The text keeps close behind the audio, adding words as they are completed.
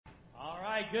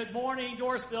right, good morning,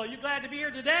 Dorsville. You glad to be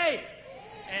here today?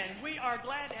 And we are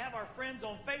glad to have our friends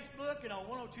on Facebook and on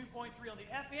 102.3 on the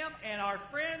FM and our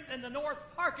friends in the North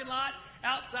parking lot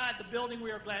outside the building. We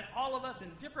are glad all of us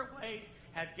in different ways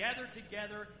have gathered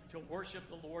together to worship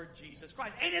the Lord Jesus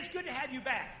Christ. And it's good to have you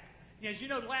back. As you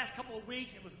know, the last couple of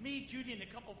weeks, it was me, Judy, and a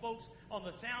couple of folks on the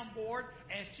soundboard,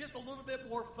 and it's just a little bit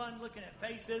more fun looking at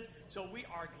faces, so we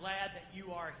are glad that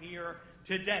you are here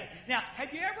today. Now,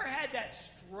 have you ever had that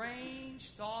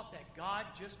strange thought that God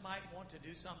just might want to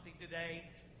do something today?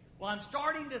 Well, I'm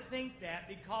starting to think that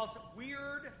because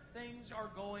weird things are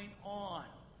going on,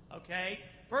 okay?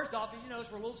 First off, as you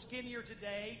notice, we're a little skinnier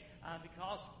today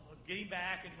because getting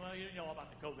back, and well, you know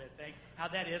about the COVID thing, how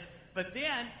that is. But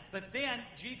then,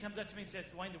 G comes up to me and says,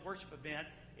 Dwayne, the worship event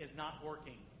is not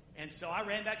working. And so I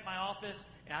ran back to my office,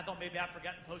 and I thought maybe I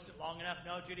forgot to post it long enough.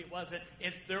 No, Judy, it wasn't.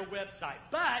 It's their website.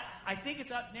 But I think it's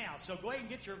up now. So go ahead and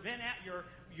get your event out,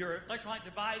 your electronic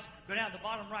device, go down to the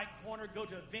bottom right corner, go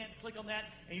to events, click on that,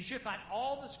 and you should find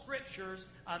all the scriptures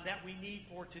that we need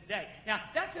for today. Now,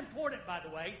 that's important, by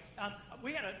the way.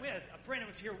 We had a friend that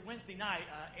was here Wednesday night,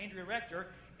 Andrea Rector,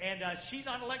 and she's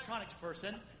not an electronics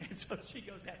person, and so she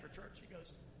goes after church. She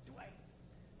goes, Dwayne,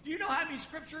 do you know how many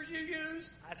scriptures you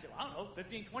use? I said, well, I don't know,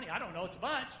 15, 20. I don't know. It's a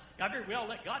bunch. I figured we all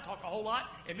let God talk a whole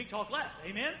lot and me talk less.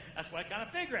 Amen? That's what I kind of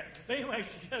figure it. But anyway,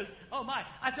 she goes, oh, my.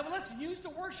 I said, well, let's use the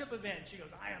worship event. She goes,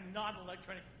 I am not an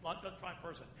electronic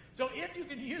person. So if you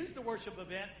can use the worship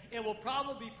event, it will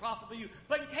probably be profitable to you.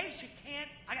 But in case you can't,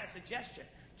 I got a suggestion.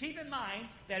 Keep in mind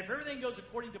that if everything goes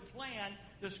according to plan,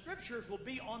 the scriptures will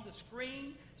be on the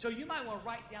screen, so you might want to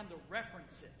write down the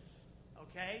references,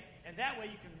 okay? And that way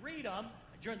you can read them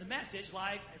during the message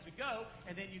live as we go,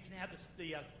 and then you can have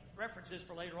the references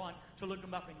for later on to look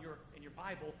them up in your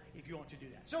Bible if you want to do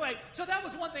that. So that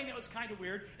was one thing that was kind of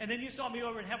weird. And then you saw me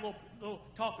over and have a little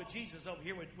talk with Jesus over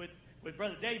here with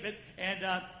Brother David,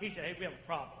 and he said, hey, we have a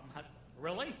problem. I said,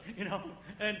 really?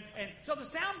 And so the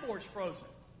soundboard's frozen.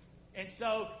 And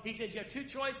so he says, you have two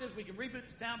choices. We can reboot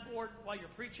the soundboard while you're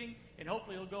preaching, and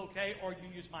hopefully it'll go okay, or you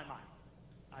can use my mic.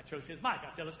 I chose his mic. I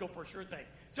said, let's go for a sure thing.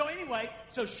 So anyway,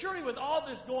 surely with all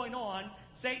this going on,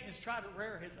 Satan is trying to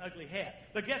rear his ugly head.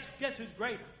 But guess who's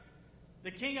greater?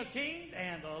 The King of Kings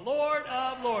and the Lord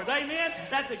of Lords. Amen?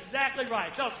 That's exactly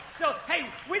right. So, hey,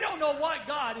 we don't know what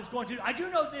God is going to do. I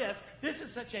do know this. This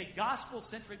is such a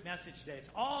gospel-centric message today. It's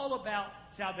all about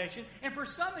salvation. And for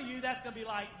some of you, that's going to be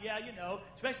like, yeah,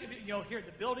 especially, here at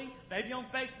the building, maybe on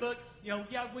Facebook,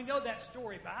 yeah, we know that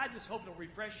story, but I just hope it'll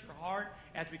refresh your heart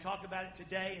as we talk about it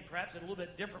today and perhaps in a little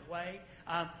bit different way.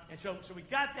 And so we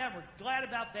got that. We're glad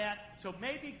about that. So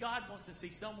maybe God wants to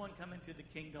see someone come into the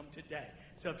kingdom today.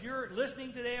 So if you're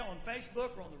listening today on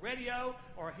Facebook or on the radio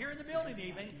or here in the building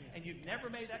even, and you've never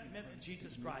made that commitment to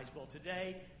Jesus Christ, well,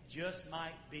 today just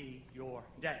might be your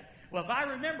day. Well, if I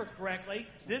remember correctly,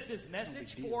 this is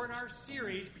Message 4 in our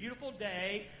series, Beautiful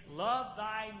Day, Love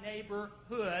Thy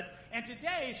Neighborhood. And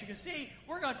today, as you can see,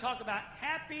 we're going to talk about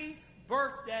Happy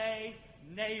Birthday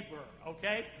Neighbor,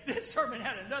 okay? This sermon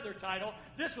had another title.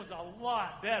 This one's a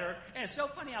lot better. And it's so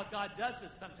funny how God does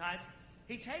this sometimes.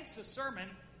 He takes the sermon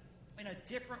in a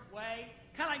different way.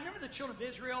 Kind of like, remember the children of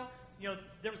Israel?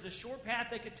 There was a short path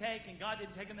they could take, and God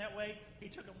didn't take them that way. He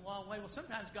took them a long way. Well,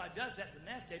 sometimes God does that in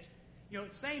the message.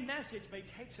 Same message, but He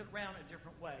takes it around a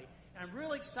different way. And I'm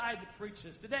really excited to preach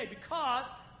this today because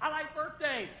I like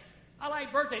birthdays. I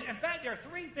like birthdays. In fact, there are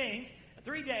 3 days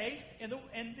in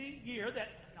the year that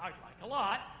I like a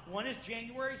lot. One is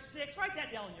January 6th. Write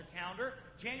that down on your calendar.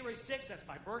 January 6th, that's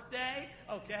my birthday,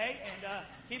 okay? And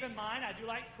keep in mind, I do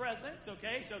like presents,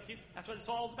 okay? So that's what it's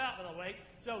all about, by the way.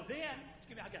 So then,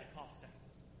 I got to cough a second.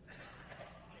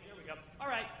 Here we go. All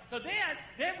right. So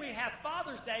then we have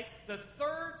Father's Day, the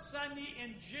 3rd Sunday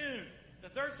in June. The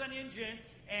 3rd Sunday in June.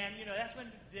 And, that's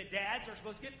when the dads are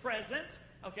supposed to get presents.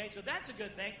 Okay, so that's a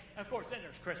good thing. And of course, then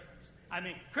there's Christmas. I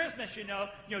mean, Christmas,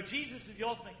 Jesus is the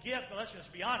ultimate gift, but let's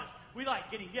just be honest. We like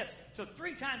getting gifts. So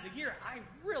 3 times a year, I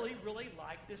really, really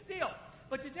like this deal.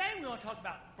 But today we want to talk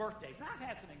about birthdays. And I've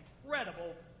had some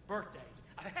incredible birthdays.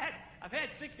 I've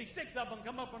had 66 of them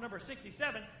come up on number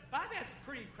 67, but I've had some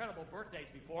pretty incredible birthdays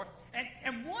before.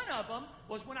 And one of them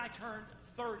was when I turned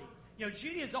 30.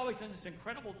 Judy has always done this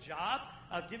incredible job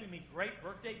of giving me great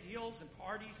birthday deals and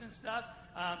parties and stuff.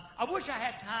 I wish I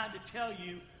had time to tell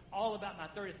you all about my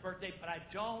 30th birthday, but I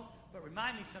don't. But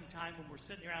remind me sometime when we're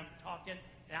sitting around talking,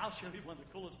 and I'll show you one of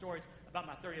the coolest stories about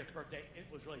my 30th birthday. It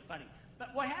was really funny.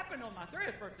 But what happened on my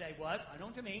 30th birthday was,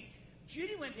 unknown to me,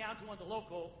 Judy went down to one of the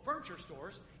local furniture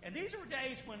stores, and these were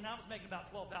days when I was making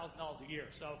about $12,000 a year.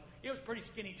 So it was pretty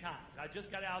skinny times. I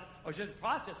just got out, or was in the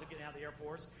process of getting out of the Air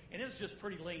Force, and it was just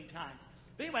pretty lean times.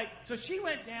 But anyway, so she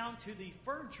went down to the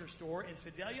furniture store in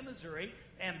Sedalia, Missouri,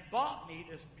 and bought me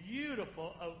this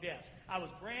beautiful oak desk. I was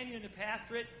brand new in the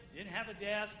pastorate, didn't have a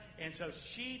desk, and so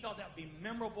she thought that would be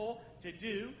memorable to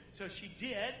do. So she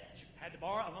did. She had to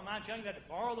borrow. I'm not telling you, had to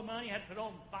borrow the money, had to put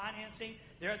on financing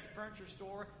there at the furniture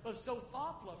store. It was so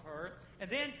thoughtful of her. And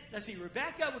then, let's see,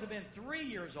 Rebecca would have been 3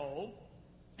 years old,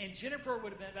 and Jennifer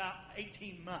would have been about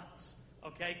 18 months.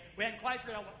 Okay? We hadn't quite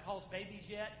figured out what calls babies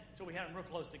yet, so we had them real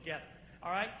close together.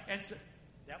 All right? And so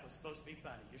that was supposed to be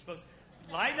funny. You're supposed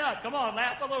to lighten up. Come on,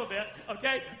 laugh a little bit.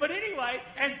 Okay? But anyway,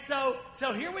 and so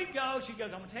here we go. She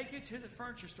goes, I'm going to take you to the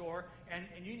furniture store, and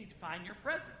you need to find your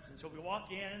presents. And so we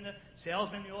walk in, and the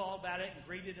salesman knew all about it and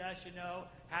greeted us,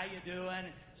 how you doing? And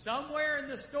somewhere in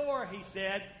the store, he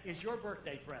said, is your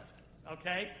birthday present.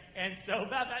 Okay? And so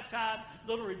about that time,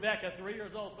 little Rebecca, 3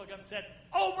 years old, spoke up and said,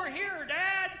 over here,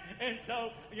 Dad! And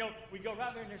so, we go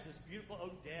right there, and there's this beautiful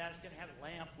oak desk, and it had a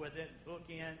lamp with it, and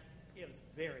bookends. It was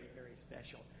very, very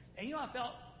special. And I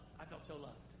felt so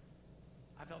loved.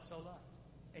 I felt so loved.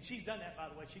 And she's done that, by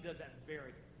the way. She does that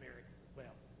very, very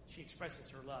well. She expresses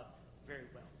her love very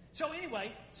well. So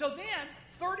anyway, then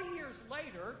 30 years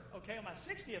later, okay, on my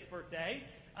 60th birthday,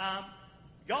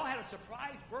 y'all had a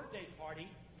surprise birthday party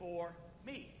for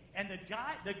me. And the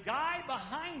guy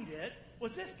behind it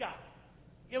was this guy.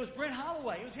 It was Brent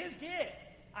Holloway. It was his gig.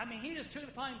 I mean, he just took it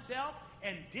upon himself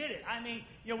and did it. I mean,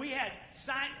 we had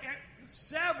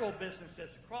several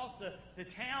businesses across the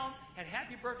town had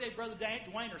happy birthday, Brother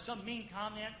Dwayne, or some mean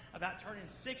comment about turning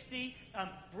 60.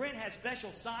 Brent had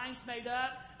special signs made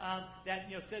up that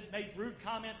made rude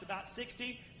comments about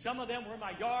 60. Some of them were in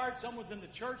my yard, some was in the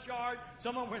churchyard,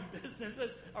 some of them were in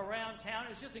businesses around town.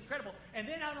 It's just incredible. And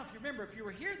then I don't know if you remember, if you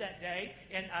were here that day,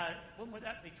 and when would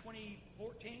that be?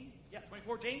 2014? Yeah,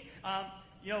 2014.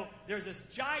 There's this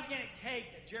gigantic cake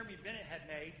that Jeremy Bennett had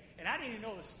made, and I didn't even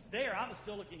know it was there. I was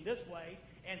still looking this way,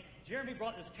 and Jeremy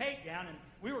brought this cake down, and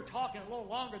we were talking a little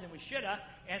longer than we should have,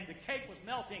 and the cake was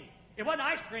melting. It wasn't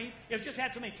ice cream. It just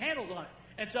had so many candles on it.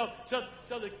 And so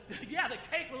the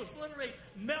cake was literally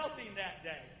melting that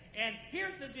day. And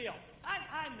here's the deal.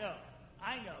 I know.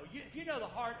 If you know the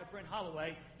heart of Brent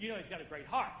Holloway, you know he's got a great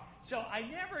heart. So I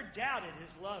never doubted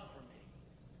his love for me.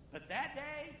 But that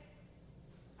day,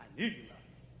 I knew you loved me.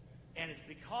 And it's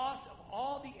because of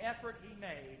all the effort he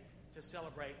made to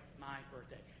celebrate my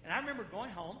birthday. And I remember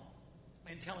going home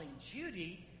and telling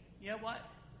Judy, you know what?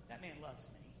 That man loves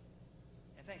me.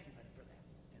 And thank you, buddy, for that.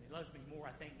 And he loves me more,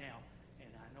 I think, now. And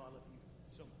I know I love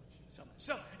you so much.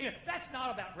 So, that's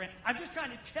not about Brent. I'm just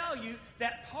trying to tell you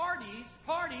that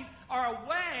parties are a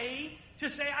way to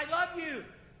say, I love you.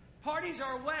 Parties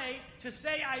are a way to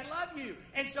say, I love you.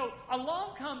 And so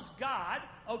along comes God,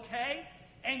 okay?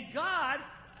 And God,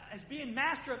 as being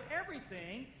master of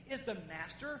everything, is the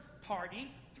master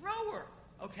party thrower,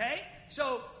 okay?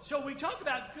 So we talk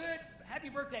about good, happy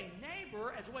birthday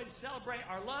neighbor as a way to celebrate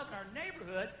our love in our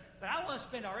neighborhood, but I want to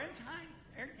spend our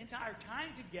entire time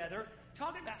together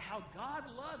talking about how God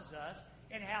loves us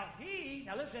and how he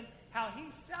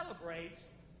celebrates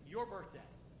your birthday.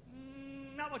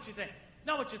 Not what you think.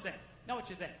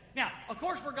 Now, of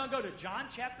course, we're going to go to John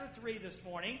chapter 3 this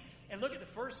morning and look at the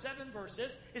first 7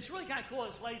 verses. It's really kind of cool how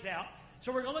this lays out.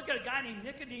 So we're going to look at a guy named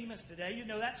Nicodemus today. You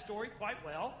know that story quite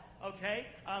well, okay?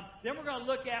 Then we're going to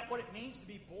look at what it means to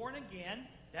be born again.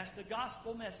 That's the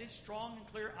gospel message, strong and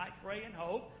clear, I pray and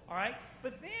hope, all right?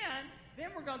 But then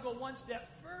we're going to go one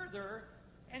step further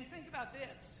and think about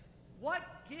this. What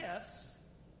gifts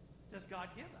does God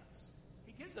give us?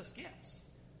 He gives us gifts.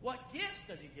 What gifts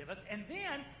does he give us? And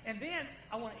then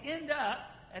I want to end up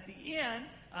at the end.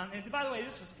 And by the way,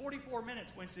 this was 44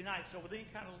 minutes Wednesday night, so with any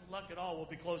kind of luck at all, we'll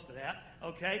be close to that.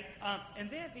 Okay?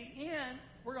 And then at the end,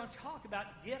 we're going to talk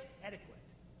about gift etiquette.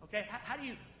 Okay? How do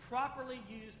you properly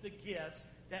use the gifts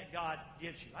that God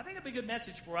gives you? I think it'll be a good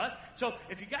message for us. So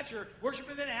if you got your worship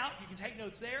event out, you can take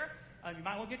notes there. You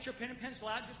might want to get your pen and pencil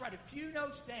out. Just write a few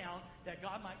notes down that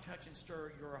God might touch and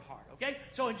stir your heart. Okay?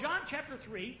 So in John chapter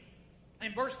 3,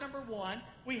 in verse number 1,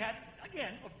 we have,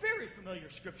 again, a very familiar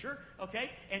scripture, okay?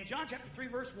 In John chapter 3,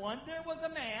 verse 1, there was a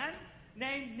man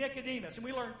named Nicodemus. And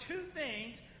we learn 2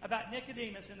 things about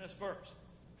Nicodemus in this verse.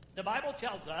 The Bible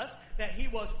tells us that he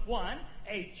was, 1,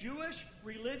 a Jewish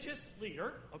religious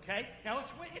leader, okay? Now,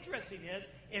 what's really interesting is,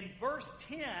 in verse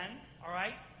 10, all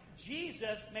right,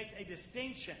 Jesus makes a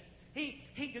distinction. He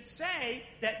could say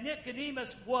that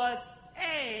Nicodemus was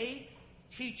a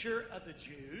teacher of the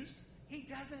Jews. He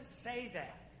doesn't say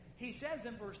that. He says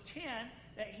in verse 10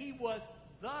 that he was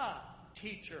the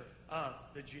teacher of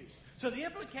the Jews. So the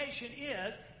implication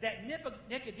is that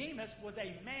Nicodemus was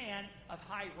a man of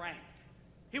high rank.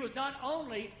 He was not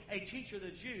only a teacher of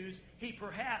the Jews, he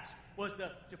perhaps was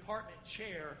the department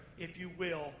chair, if you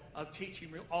will, of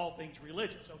teaching all things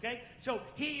religious, okay? So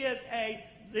he is a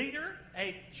leader,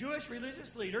 a Jewish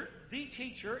religious leader, the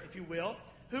teacher, if you will,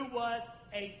 who was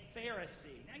a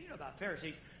Pharisee. Now, you know about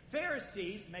Pharisees.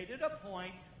 Pharisees made it a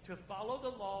point to follow the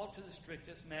law to the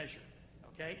strictest measure,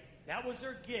 okay? That was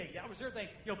their gig. That was their thing.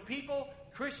 You know, people,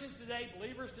 Christians today,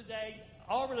 believers today,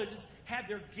 all religions have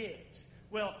their gigs.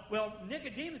 Well,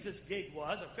 Nicodemus' gig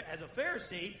was, as a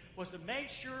Pharisee, was to make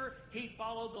sure he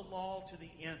followed the law to the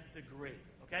nth degree.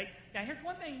 Okay? Now, here's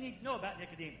one thing you need to know about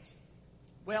Nicodemus.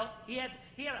 Well, he had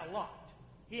a lot.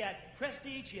 He had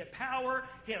prestige, he had power,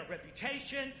 he had a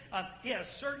reputation, he had a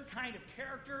certain kind of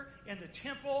character in the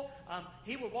temple.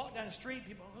 He would walk down the street,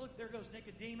 people, oh, look, there goes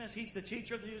Nicodemus, he's the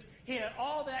teacher of the Jews. He had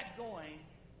all that going,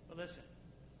 but listen,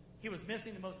 he was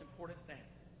missing the most important thing,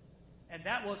 and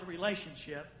that was a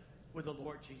relationship with the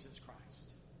Lord Jesus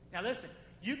Christ. Now listen,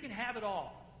 you can have it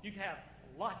all. You can have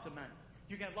lots of money.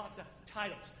 You can have lots of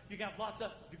titles. You can have lots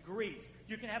of degrees.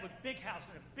 You can have a big house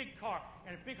and a big car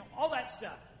and a big home, all that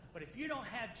stuff. But if you don't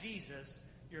have Jesus,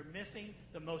 you're missing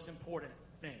the most important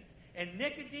thing. And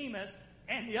Nicodemus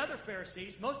and the other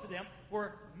Pharisees, most of them,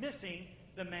 were missing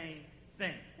the main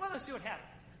thing. Well, let's see what happens.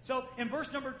 So in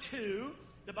verse number 2,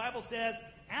 the Bible says,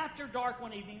 after dark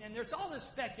one evening, and there's all this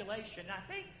speculation. And I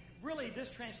think really this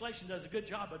translation does a good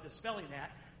job of dispelling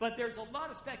that. But there's a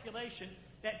lot of speculation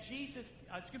that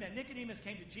Nicodemus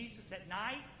came to Jesus at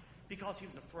night because he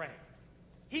was afraid.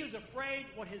 He was afraid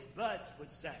what his buds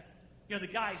would say. You know,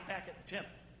 the guys back at the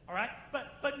temple. All right?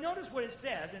 But notice what it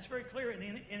says, and it's very clear in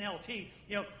the NLT.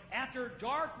 You know, after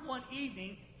dark one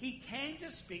evening, he came to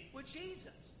speak with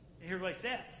Jesus. And here's what he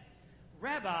says.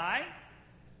 Rabbi,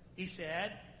 he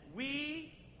said,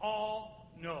 we all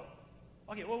know.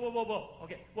 Okay, whoa.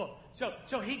 Okay, whoa.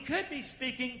 So he could be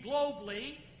speaking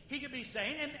globally. He could be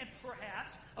saying, and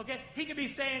perhaps, okay, he could be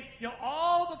saying, you know,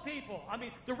 all the people, I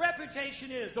mean, the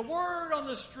reputation is, the word on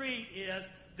the street is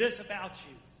this about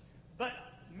you. But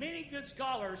many good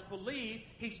scholars believe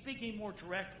he's speaking more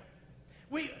directly.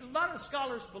 A lot of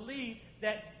scholars believe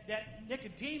that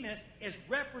Nicodemus is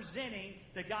representing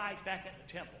the guys back at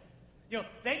the temple. You know,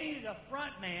 they needed a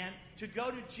front man to go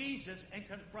to Jesus and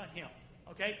confront him.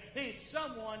 Okay? They need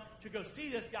someone to go see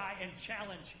this guy and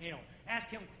challenge him. Ask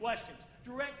him questions.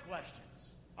 Direct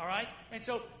questions. All right? And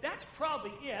so that's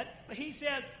probably it. But he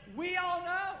says, we all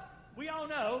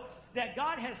know that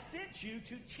God has sent you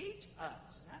to teach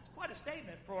us. That's quite a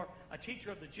statement for a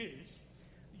teacher of the Jews.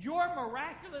 Your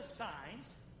miraculous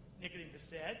signs, Nicodemus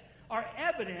said, are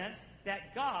evidence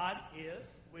that God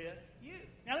is with you.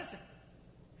 Now listen,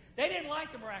 they didn't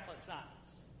like the miraculous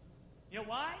signs. You know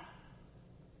why?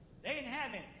 They didn't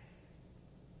have any.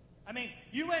 I mean,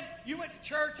 you went to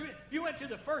church, you went to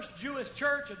the first Jewish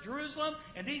church of Jerusalem,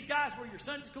 and these guys were your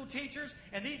Sunday school teachers,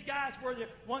 and these guys were the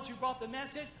ones who brought the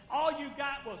message. All you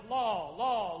got was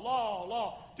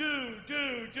law. Do.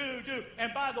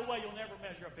 And by the way, you'll never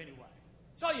measure up anyway.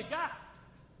 That's all you got.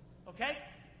 Okay?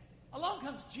 Along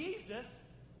comes Jesus,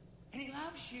 and he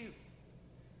loves you.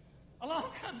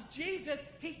 Along comes Jesus.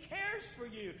 He cares for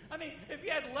you. I mean, if you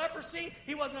had leprosy,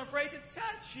 he wasn't afraid to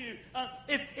touch you.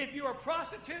 If you were a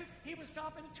prostitute, he would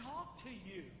stop and talk to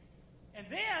you. And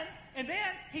then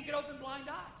he could open blind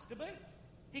eyes to boot.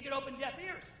 He could open deaf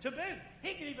ears to boot.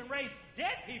 He could even raise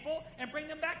dead people and bring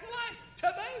them back to life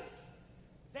to boot.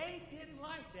 They didn't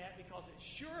like that because it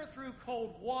sure threw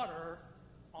cold water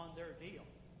on their deal.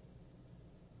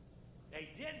 They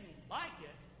didn't like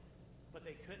it, but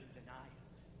they couldn't deny it.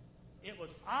 It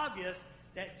was obvious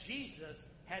that Jesus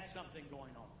had something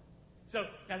going on. So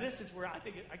now this is where I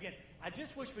think, again, I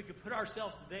just wish we could put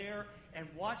ourselves there and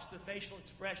watch the facial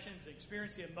expressions,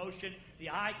 experience the emotion, the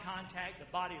eye contact, the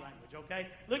body language, okay?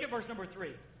 Look at verse number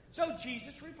 3. So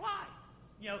Jesus replied.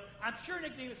 You know, I'm sure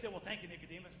Nicodemus said, well, thank you,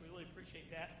 Nicodemus. We really appreciate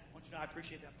that. I want you to know I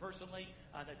appreciate that personally,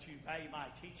 that you value my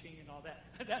teaching and all that.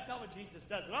 That's not what Jesus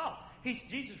does at all.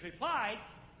 Jesus replied,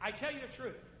 I tell you the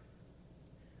truth.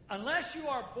 Unless you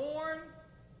are born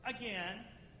again,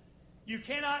 you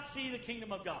cannot see the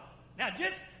kingdom of God. Now,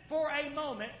 just for a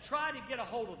moment, try to get a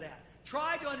hold of that.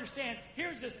 Try to understand,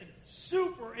 here's this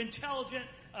super intelligent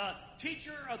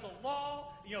teacher of the law,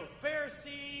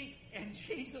 Pharisee, and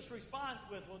Jesus responds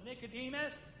with, well,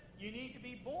 Nicodemus, you need to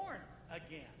be born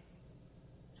again.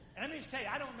 And let me just tell you,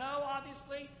 I don't know,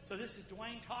 obviously, so this is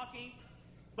Dwayne talking,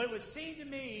 but it would seem to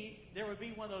me there would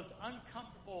be one of those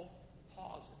uncomfortable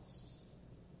pauses.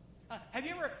 Have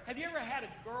you ever had a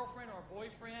girlfriend or a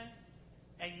boyfriend,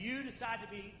 and you decide to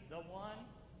be the one,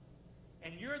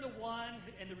 and you're the one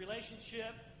in the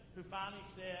relationship who finally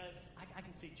says, I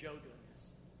can see Joe doing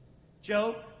this.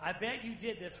 Job, I bet you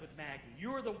did this with Maggie.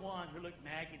 You were the one who looked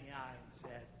Maggie in the eye and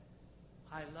said,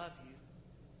 I love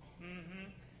you. Mm-hmm.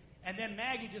 And then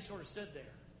Maggie just sort of stood there.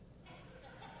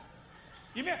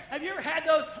 Have you ever had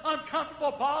those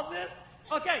uncomfortable pauses?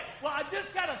 Okay, well, I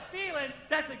just got a feeling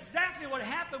that's exactly what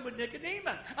happened with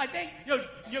Nicodemus. I think,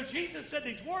 Jesus said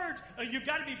these words, you've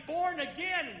got to be born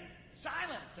again, and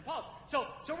silence and pause. So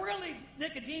we're going to leave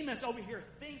Nicodemus over here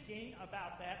thinking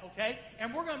about that, okay?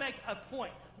 And we're going to make a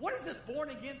point. What is this born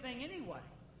again thing anyway?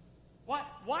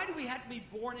 Why do we have to be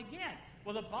born again?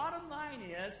 Well, the bottom line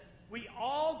is we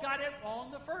all got it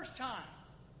wrong the first time.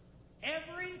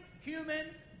 Every human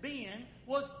being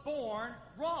was born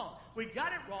wrong. We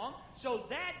got it wrong, so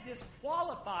that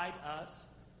disqualified us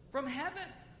from heaven.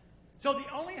 So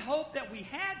the only hope that we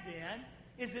had then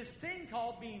is this thing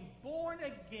called being born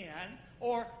again,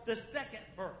 or the second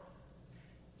birth.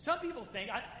 Some people think,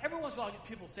 every once in a while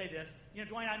people say this,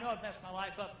 Dwayne, I know I've messed my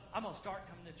life up. I'm going to start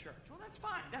coming to church. Well, that's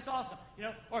fine. That's awesome.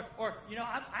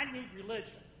 I need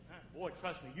religion. Boy,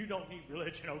 trust me, you don't need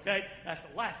religion, okay? That's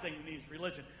the last thing you need is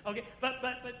religion. Okay, but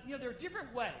there are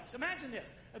different ways. Imagine this.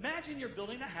 Imagine you're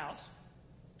building a house,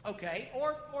 okay,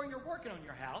 or you're working on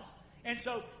your house. And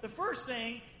so the first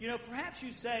thing, perhaps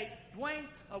you say, Dwayne,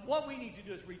 what we need to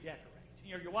do is redecorate.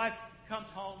 Your wife comes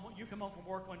home, you come home from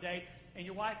work one day, and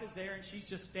your wife is there, and she's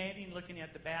just standing looking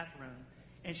at the bathroom.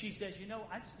 And she says,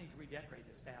 I just need to redecorate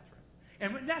this bathroom.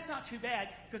 And that's not too bad,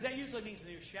 because that usually means a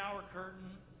new shower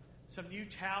curtain, some new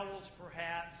towels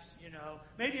perhaps,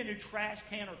 maybe a new trash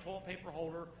can or toilet paper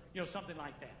holder, something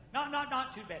like that.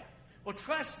 Not too bad. Well,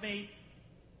 trust me,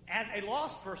 as a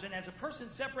lost person, as a person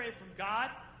separated from God,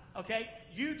 okay,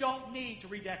 you don't need to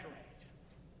redecorate.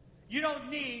 You don't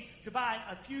need to buy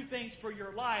a few things for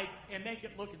your life and make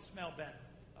it look and smell better.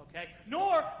 Okay?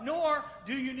 Nor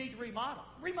do you need to remodel.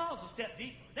 Remodel's a step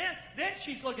deeper. Then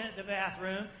she's looking at the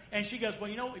bathroom and she goes,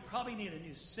 well, we probably need a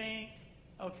new sink,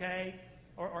 okay?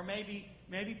 Or maybe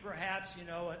perhaps,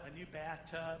 a new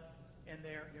bathtub in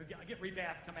there. Get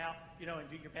rebath, come out, and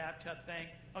do your bathtub thing.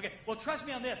 Okay, well, trust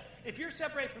me on this. If you're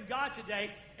separated from God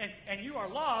today and you are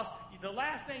lost, the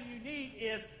last thing you need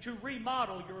is to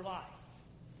remodel your life.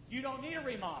 You don't need a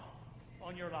remodel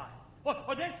on your life.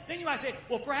 Or then you might say,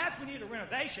 well, perhaps we need a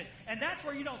renovation. And that's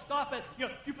where you don't stop at,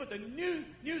 you put the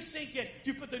new sink in,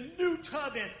 you put the new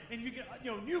tub in, and you get,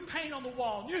 new paint on the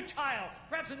wall, new tile,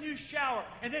 perhaps a new shower.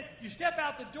 And then you step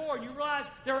out the door and you realize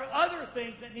there are other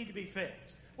things that need to be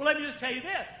fixed. Well, let me just tell you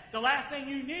this. The last thing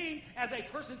you need as a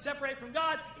person separated from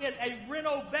God is a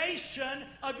renovation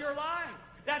of your life.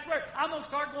 That's where I'm going to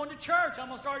start going to church. I'm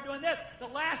going to start doing this. The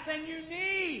last thing you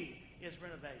need is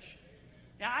renovation.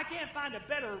 Now, I can't find a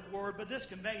better word, but this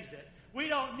conveys it. We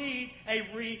don't need a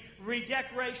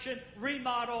redecoration,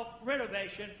 remodel,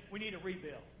 renovation. We need a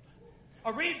rebuild.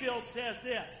 A rebuild says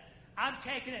this. I'm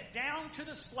taking it down to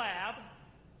the slab,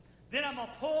 then I'm going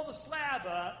to pull the slab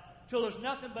up till there's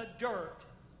nothing but dirt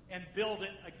and build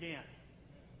it again.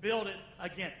 Build it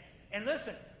again. And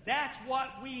listen, that's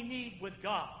what we need with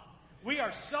God. We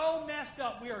are so messed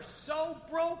up. We are so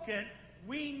broken.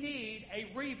 We need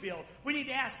a rebuild. We need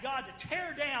to ask God to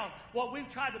tear down what we've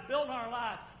tried to build in our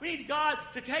lives. We need God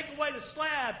to take away the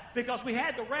slab because we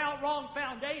had the wrong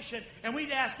foundation, and we need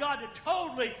to ask God to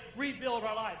totally rebuild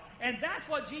our lives. And that's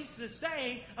what Jesus is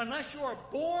saying. Unless you are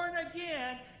born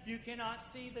again, you cannot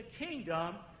see the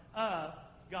kingdom of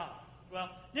God. Well,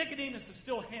 Nicodemus is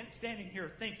still standing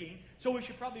here thinking, so we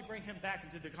should probably bring him back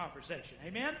into the conversation.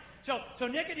 Amen? So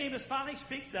Nicodemus finally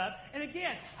speaks up, and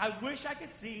again, I wish I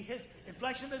could see his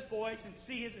inflection of his voice and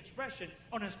see his expression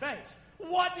on his face.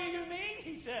 What do you mean,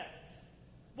 he says.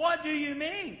 What do you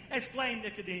mean? Exclaimed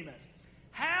Nicodemus.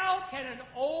 How can an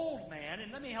old man,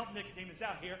 and let me help Nicodemus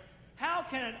out here, how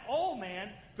can an old man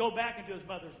go back into his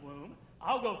mother's womb?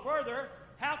 I'll go further.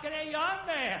 How can a young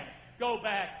man go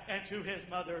back into his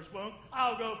mother's womb?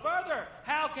 I'll go further.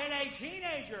 How can a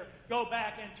teenager go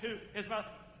back into his mother?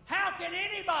 How can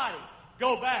anybody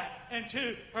go back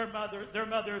into their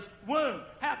mother's womb?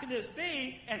 How can this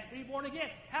be and be born again?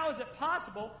 How is it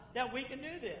possible that we can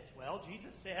do this? Well,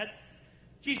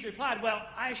 Jesus replied, well,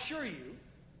 I assure you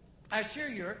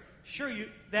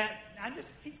that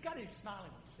he's got his smile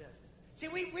when he says this. See,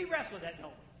 we wrestle with that, don't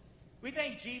we? We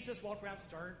think Jesus walked around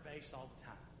stern-faced all the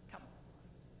time.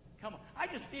 Come on. I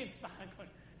just see him smiling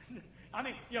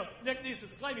going, Nicodemus is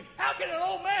exclaiming, how can an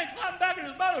old man climb back in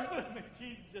his mother's womb? And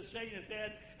Jesus just shaking his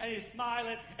head, and he's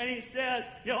smiling, and he says,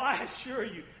 I assure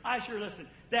you, listen,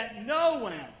 that no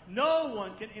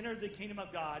one can enter the kingdom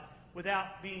of God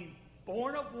without being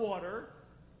born of water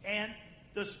and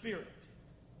the Spirit.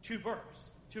 Two births.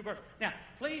 Now,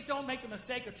 please don't make the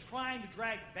mistake of trying to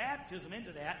drag baptism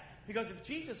into that, Because if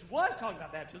Jesus was talking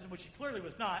about baptism, which he clearly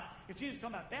was not, if Jesus was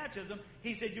talking about baptism,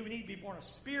 he said you would need to be born of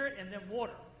spirit and then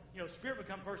water. Spirit would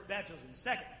come first, baptism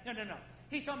second. No.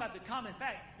 He's talking about the common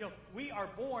fact. We are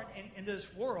born in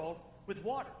this world with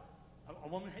water. A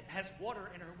woman has water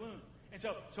in her womb. And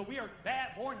so we are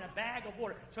born in a bag of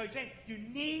water. So he's saying you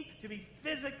need to be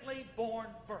physically born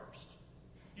first.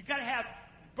 You've got to have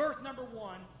birth number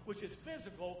one, which is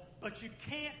physical, but you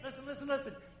can't,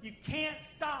 listen, you can't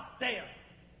stop there.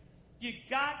 You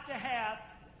got to have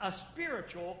a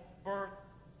spiritual birth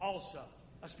also.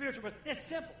 A spiritual birth. It's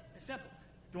simple.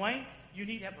 Dwayne, you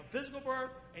need to have a physical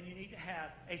birth and you need to have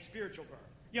a spiritual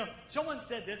birth. Someone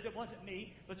said this, it wasn't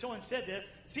me, but someone said this.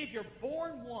 See, if you're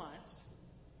born once,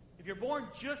 if you're born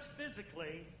just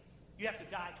physically, you have to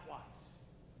die twice.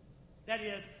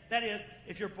 That is,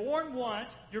 if you're born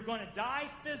once, you're going to die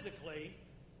physically,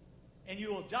 and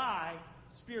you will die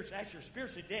spiritually. Actually, you're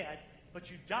spiritually dead, but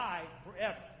you die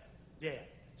forever dead.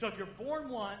 So if you're born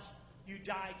once, you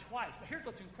die twice. But here's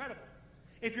what's incredible.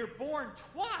 If you're born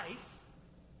twice,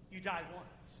 you die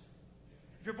once.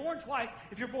 If you're born twice,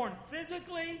 if you're born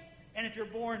physically, and if you're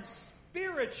born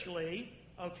spiritually,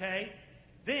 okay,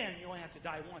 then you only have to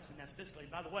die once, and that's physically.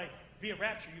 By the way, via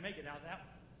rapture, you may get out of that one.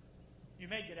 You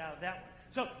may get out of that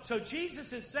one. So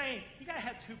Jesus is saying, you got to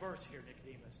have two births here,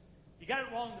 Nicodemus. You got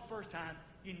it wrong the first time.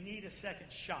 You need a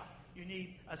second shot. You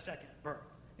need a second birth.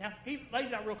 Now, he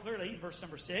lays out real clearly in verse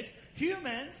number 6,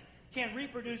 humans can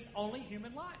reproduce only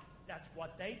human life. That's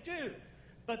what they do.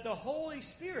 But the Holy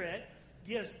Spirit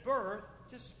gives birth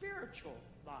to spiritual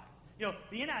life.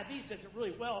 The NIV says it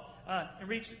really well and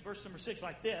reads verse number 6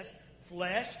 like this.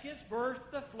 Flesh gives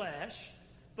birth to flesh,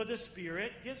 but the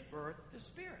Spirit gives birth to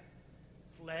spirit.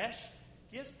 Flesh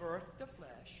gives birth to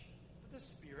flesh, but the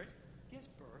Spirit gives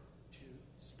birth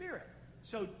to spirit.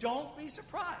 So don't be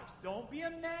surprised. Don't be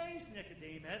amazed,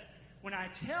 Nicodemus, when I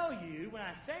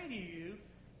say to you,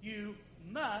 you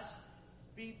must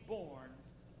be born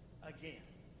again.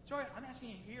 Sorry, I'm asking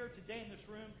you here today in this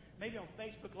room, maybe on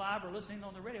Facebook Live or listening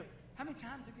on the radio, how many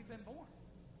times have you been born?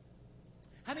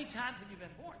 How many times have you been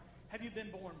born? Have you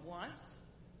been born once?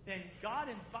 Then God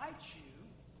invites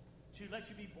you to let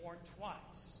you be born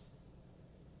twice.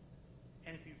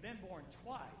 And if you've been born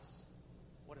twice,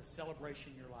 what a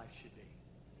celebration your life should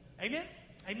be. Amen?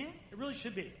 Amen? It really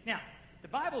should be. Now, the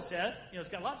Bible says, it's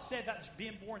got a lot to say about this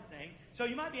being born thing. So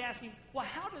you might be asking, well,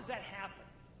 how does that happen?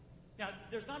 Now,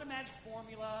 there's not a magic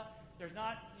formula. There's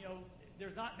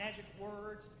not magic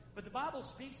words. But the Bible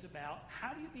speaks about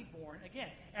how do you be born again.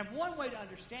 And one way to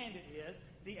understand it is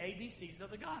the ABCs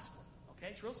of the gospel.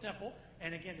 Okay, it's real simple.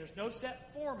 And again, there's no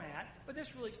set format, but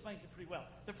this really explains it pretty well.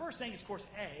 The first thing is, of course,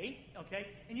 A, okay?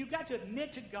 And you've got to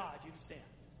admit to God you've sinned.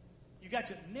 You've got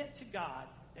to admit to God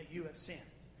that you have sinned.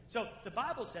 So the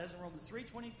Bible says in Romans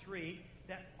 3:23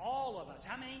 that all of us,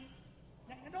 how many?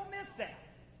 Now, don't miss that.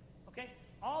 Okay?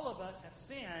 All of us have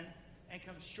sinned and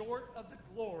come short of the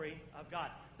glory of God.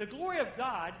 The glory of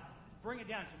God, bring it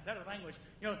down to better language,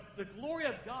 the glory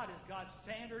of God is God's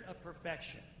standard of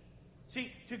perfection.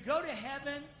 See, to go to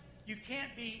heaven, you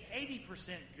can't be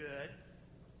 80% good.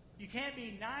 You can't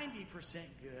be 90%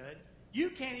 good. You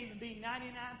can't even be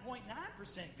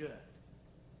 99.9% good.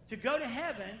 To go to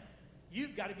heaven,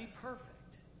 you've got to be perfect.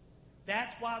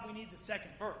 That's why we need the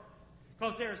second birth.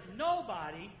 Because there's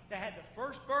nobody that had the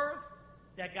first birth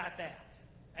that got that.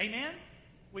 Amen?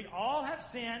 We all have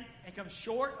sinned and come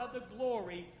short of the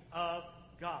glory of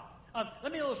God.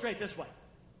 Let me illustrate this way.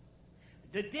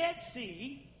 The Dead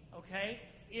Sea, okay,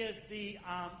 is the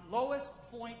lowest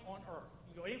point on earth.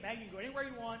 You can go anywhere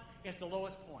you want. It's the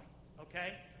lowest point,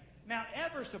 okay? Mount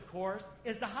Everest, of course,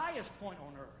 is the highest point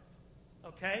on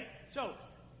earth, okay? So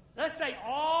let's say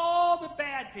all the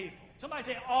bad people. Somebody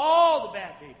say all the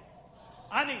bad people.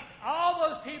 I mean, all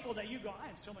those people that you go, I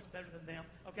am so much better than them,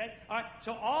 okay? All right,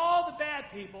 so all the bad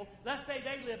people, let's say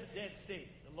they live at Dead Sea,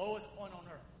 the lowest point on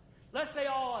earth. Let's say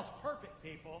all us perfect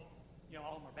people,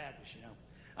 all of them are bad,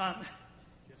 but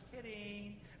just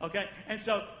kidding, okay? And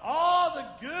so all the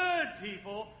good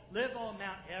people live on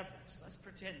Mount Everest. Let's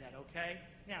pretend that, okay?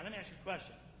 Now, let me ask you a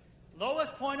question.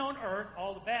 Lowest point on earth,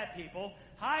 all the bad people.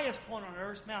 Highest point on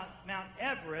earth, Mount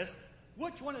Everest.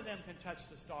 Which one of them can touch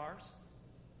the stars?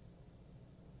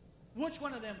 Which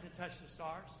one of them can touch the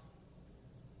stars?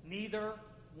 Neither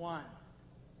one.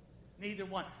 Neither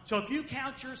one. So if you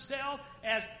count yourself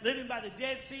as living by the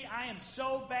Dead Sea, I am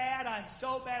so bad, I'm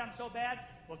so bad, I'm so bad,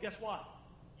 well, guess what?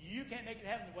 You can't make it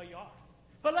heaven the way you are.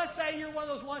 But let's say you're one of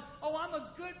those ones, I'm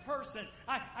a good person.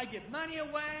 I give money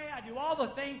away. I do all the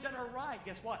things that are right.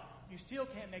 Guess what? You still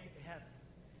can't make it to heaven.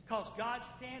 Because God's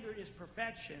standard is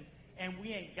perfection, and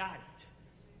we ain't got it.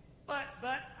 But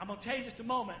I'm going to tell you in just a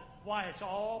moment, why it's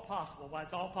all possible. Why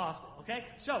it's all possible. Okay?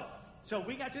 So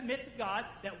we got to admit to God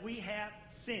that we have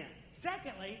sinned.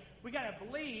 Secondly, we got to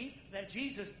believe that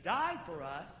Jesus died for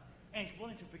us and is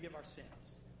willing to forgive our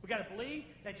sins. We got to believe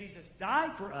that Jesus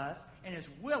died for us and is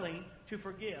willing to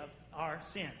forgive our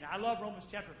sins. Now, I love Romans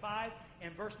chapter 5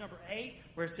 and verse number 8,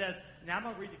 where it says, now I'm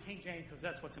going to read the King James because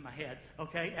that's what's in my head,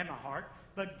 okay, and my heart.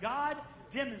 But God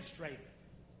demonstrated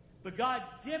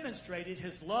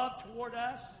his love toward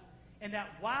us, and that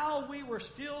while we were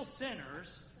still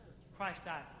sinners, Christ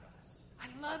died for us. I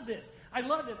love this. I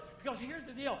love this because here's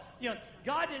the deal.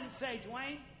 God didn't say,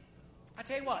 Dwayne, I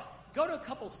tell you what, go to a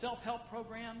couple self-help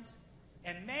programs,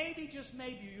 and maybe, just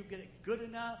maybe, you'll get it good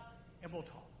enough, and we'll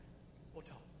talk. We'll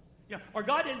talk. Or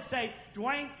God didn't say,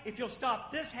 Dwayne, if you'll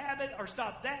stop this habit or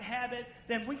stop that habit,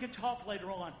 then we can talk later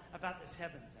on about this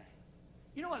heaven thing.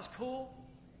 You know what's cool?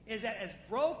 Is that as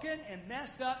broken and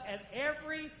messed up as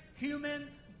every human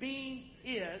being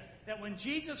is, that when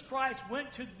Jesus Christ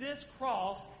went to this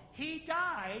cross, He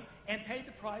died and paid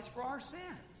the price for our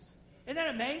sins. Isn't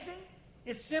that amazing?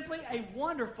 It's simply a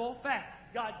wonderful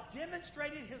fact. God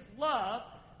demonstrated His love,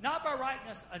 not by writing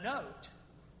us a note.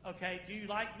 Okay, do you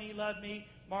like me, love me?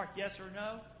 Mark yes or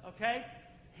no. Okay?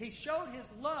 He showed His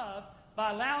love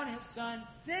by allowing His Son,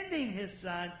 sending His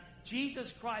Son,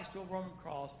 Jesus Christ, to a Roman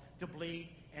cross to bleed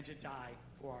and to die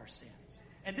for our sins.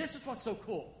 And this is what's so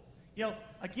cool.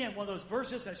 Again, one of those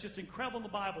verses that's just incredible in the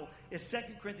Bible is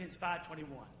 2 Corinthians 5:21.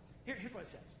 Here's what it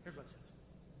says.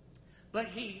 But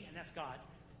He, and that's God,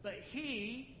 but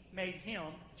He made Him,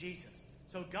 Jesus.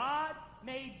 So God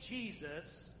made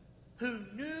Jesus, who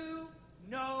knew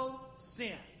no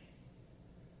sin,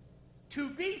 to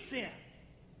be sin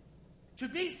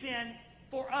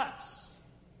for us,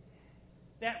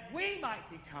 that we might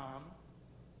become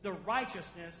the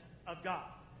righteousness of God.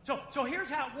 So here's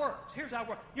how it works.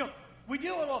 We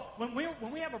do a little,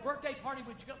 when we have a birthday party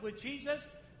with Jesus,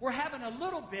 we're having a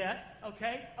little bit,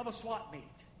 okay, of a swap meet.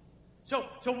 So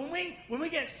when we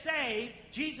get saved,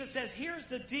 Jesus says, here's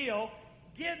the deal.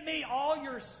 Give me all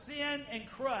your sin and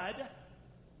crud,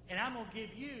 and I'm going to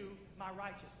give you my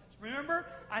righteousness. Remember?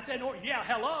 I said,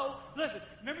 hello. Listen,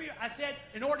 remember I said,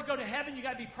 in order to go to heaven, you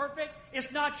got to be perfect?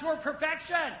 It's not your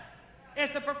perfection.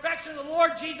 It's the perfection of the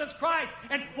Lord Jesus Christ.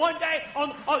 And one day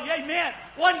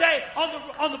one day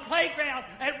on the playground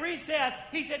at recess,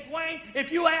 He said, Dwayne,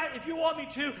 if you want me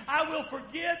to, I will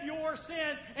forgive your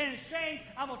sins. And in exchange,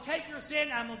 I'm going to take your sin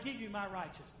and I'm going to give you my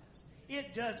righteousness.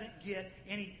 It doesn't get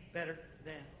any better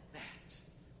than that.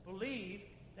 Believe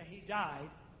that He died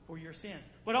for your sins.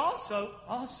 But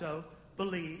also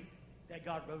believe that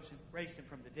God raised Him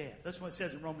from the dead. That's what it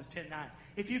says in Romans 10:9.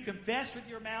 If you confess with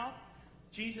your mouth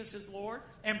Jesus is Lord,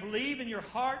 and believe in your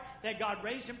heart that God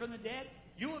raised Him from the dead,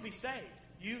 you will be saved.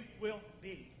 You will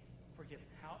be forgiven.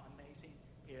 How amazing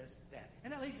is that?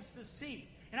 And that leads us to the C.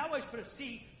 And I always put a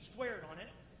C squared on it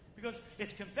because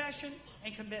it's confession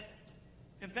and commitment.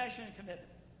 Confession and commitment.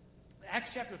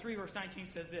 Acts chapter 3, verse 19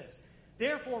 says this.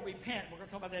 Therefore repent. We're going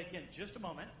to talk about that again in just a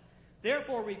moment.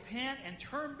 Therefore repent and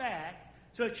turn back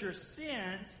so that your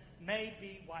sins may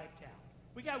be wiped out.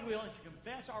 We got to be willing to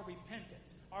confess our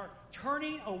repentance, our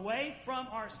turning away from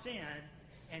our sin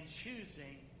and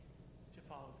choosing to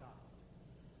follow God.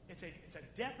 It's a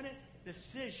definite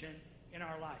decision in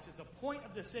our lives. It's a point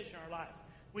of decision in our lives.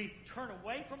 We turn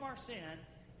away from our sin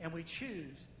and we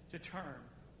choose to turn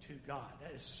to God.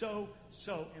 That is so,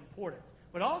 so important.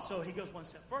 But also, he goes one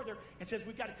step further and says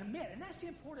we've got to commit. And that's the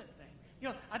important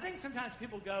thing. I think sometimes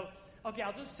people go, okay,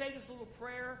 I'll just say this little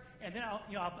prayer, and then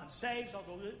I'm saved, so I'll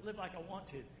go live like I want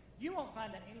to. You won't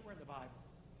find that anywhere in the Bible.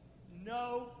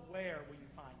 Nowhere will you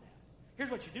find that.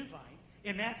 Here's what you do find.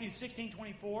 In Matthew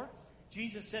 16:24,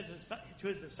 Jesus says to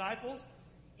His disciples,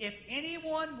 if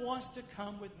anyone wants to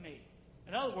come with me,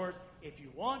 in other words, if you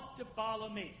want to follow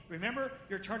me, remember,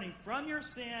 you're turning from your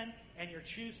sin and you're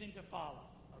choosing to follow.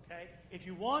 Okay? If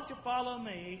you want to follow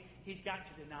me, He's got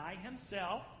to deny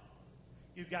Himself.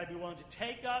 You've got to be willing to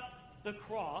take up the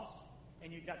cross,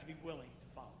 and you've got to be willing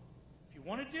to follow. If you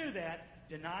want to do that,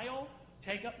 denial,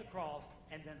 take up the cross,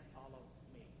 and then follow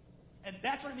me. And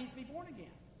that's what it means to be born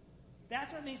again.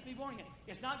 That's what it means to be born again.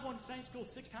 It's not going to Sunday school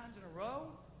 6 times in a row.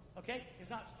 Okay? It's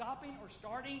not stopping or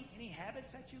starting any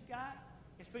habits that you've got.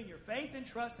 It's putting your faith and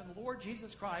trust in the Lord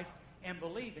Jesus Christ and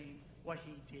believing what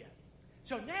He did.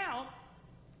 So now,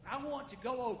 I want to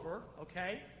go over,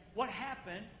 okay, what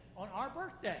happened on our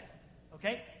birthday.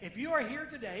 Okay? If you are here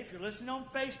today, if you're listening on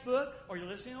Facebook or you're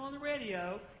listening on the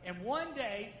radio, and one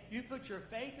day you put your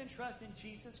faith and trust in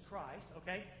Jesus Christ,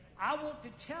 okay, I want to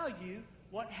tell you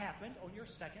what happened on your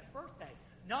second birthday.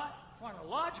 Not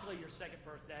chronologically your second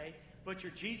birthday, but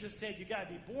Jesus said you got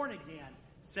to be born again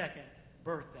second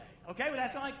birthday. Okay, would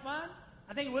that sound like fun?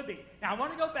 I think it would be. Now, I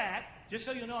want to go back, just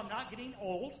so you know I'm not getting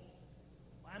old.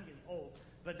 Well, I'm getting old,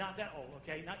 but not that old,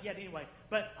 okay? Not yet anyway.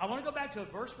 But I want to go back to a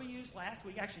verse we used last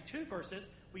week. Actually, two verses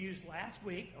we used last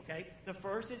week, okay? The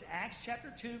first is Acts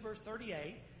chapter 2, verse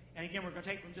 38. And again, we're going to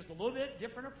take from just a little bit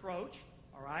different approach,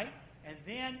 all right? And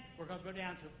then we're going to go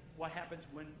down to what happens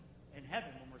when in heaven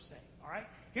when we're saved, all right?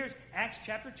 Here's Acts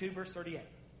chapter 2, verse 38.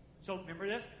 So remember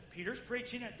this? Peter's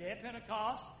preaching at day of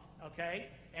Pentecost, okay?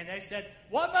 And they said,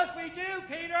 what must we do,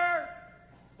 Peter?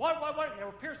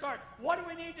 Peter started, what do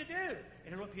we need to do? And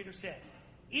here's what Peter said.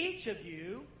 Each of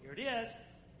you, here it is,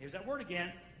 here's that word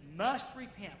again, must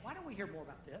repent. Why don't we hear more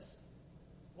about this?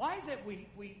 Why is it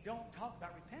we don't talk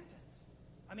about repentance?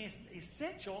 I mean, it's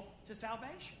essential to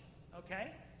salvation,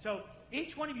 okay? So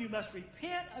each one of you must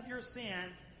repent of your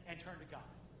sins and turn to God.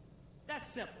 That's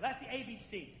simple. That's the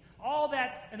ABCs. All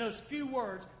that in those few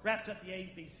words wraps up the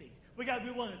ABCs. We got to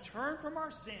be willing to turn from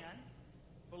our sin,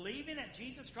 believing that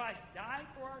Jesus Christ died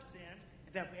for our sins,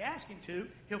 and that if we ask Him to,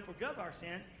 He'll forgive our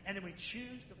sins, and then we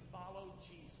choose to follow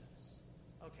Jesus.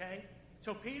 Okay?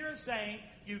 So Peter is saying,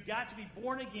 you've got to be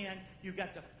born again. You've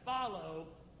got to follow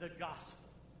the gospel.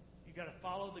 You've got to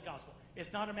follow the gospel.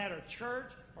 It's not a matter of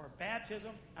church or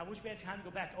baptism. I wish we had time to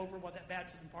go back over what that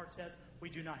baptism part says. We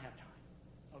do not have time.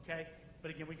 Okay?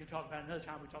 But again, we can talk about it another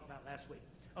time. We talked about it last week.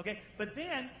 Okay? But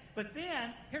then,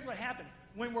 here's what happened.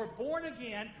 When we're born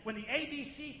again, when the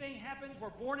ABC thing happens, we're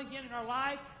born again in our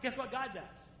life, guess what God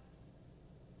does?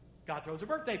 God throws a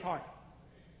birthday party.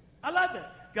 I love this.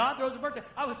 God throws a birthday.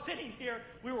 I was sitting here,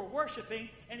 we were worshiping,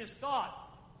 and this thought,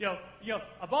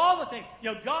 of all the things,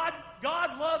 God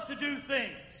loves to do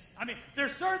things. I mean,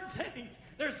 there's certain things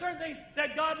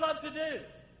that God loves to do.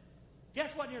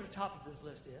 Guess what near the top of his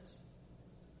list is?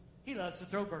 He loves to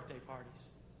throw birthday parties.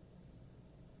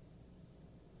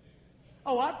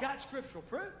 Oh, I've got scriptural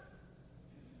proof.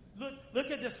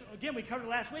 Look at this. Again, we covered it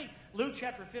last week. Luke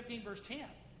chapter 15, verse 10.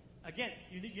 Again,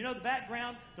 you know the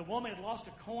background. The woman had lost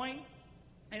a coin.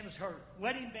 And it was her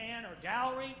wedding band or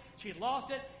dowry. She had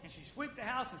lost it, and she swept the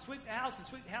house and swept the house and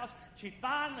swept the house. She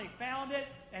finally found it,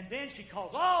 and then she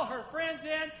calls all her friends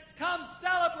in. Come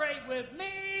celebrate with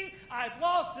me. I've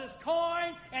lost this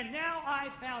coin, and now I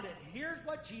found it. Here's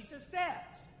what Jesus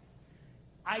says.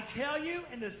 I tell you,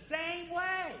 in the same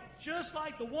way, just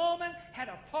like the woman had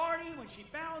a party when she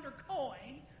found her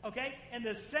coin, okay, in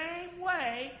the same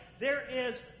way, there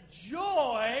is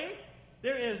joy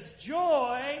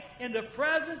in the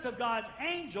presence of God's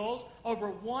angels over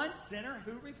one sinner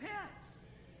who repents.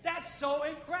 That's so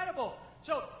incredible.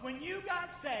 So when you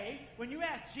got saved, when you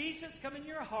asked Jesus to come in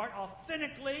your heart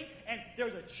authentically, and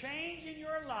there's a change in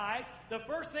your life, the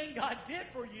first thing God did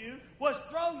for you was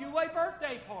throw you a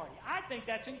birthday party. I think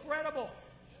that's incredible.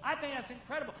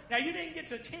 Now, you didn't get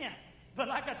to 10, but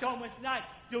like I told him Wednesday night,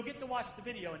 you'll get to watch the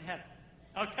video in heaven.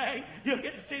 Okay? You'll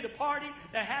get to see the party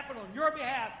that happened on your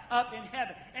behalf up in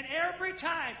heaven. And every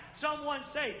time someone's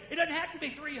saved, it doesn't have to be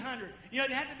 300. It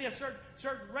doesn't have to be a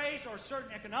certain race or a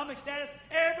certain economic status.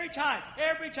 Every time,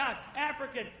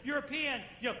 African, European,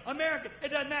 American, it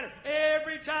doesn't matter.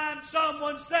 Every time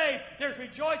someone's saved, there's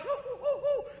rejoicing.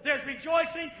 There's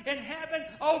rejoicing in heaven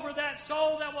over that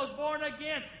soul that was born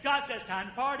again. God says, time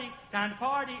to party, time to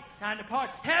party, time to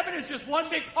party. Heaven is just one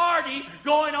big party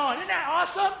going on. Isn't that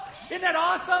awesome? Isn't that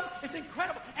awesome? It's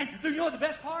incredible. And you know what the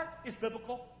best part? It's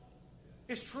biblical.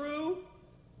 It's true.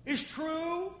 It's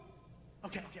true.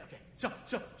 Okay.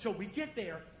 So we get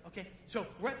there. Okay. So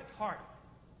we're at the party.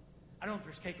 I don't know if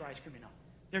there's cake or ice cream or not.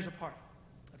 There's a party.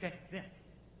 Okay. Then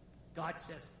God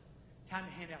says, time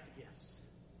to hand out the gifts.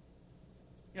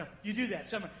 You do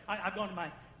that. I've gone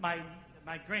to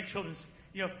my grandchildren's,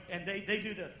 and they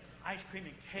do the ice cream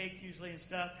and cake usually and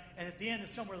stuff. And at the end of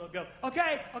somewhere they'll go,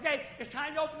 okay, it's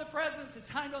time to open the presents. It's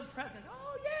time to open the presents.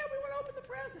 Oh, yeah, we want to open the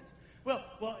presents.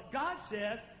 Well, God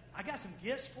says, I got some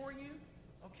gifts for you,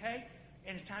 okay?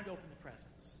 And it's time to open the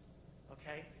presents,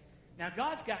 okay? Now,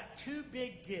 God's got two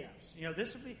big gifts.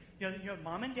 This would be,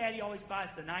 mom and daddy always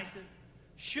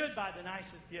should buy the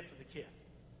nicest gift for the kid,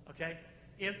 okay?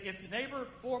 If the neighbor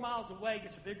 4 miles away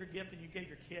gets a bigger gift than you gave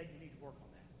your kid, you need to work on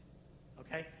that.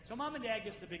 Okay? So mom and dad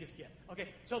gets the biggest gift. Okay?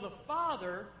 So the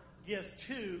father gives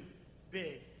two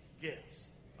big gifts.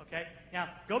 Okay? Now,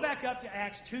 go back up to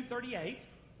Acts 2:38.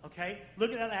 Okay?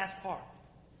 Look at that last part.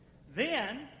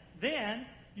 Then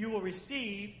you will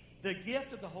receive the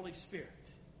gift of the Holy Spirit.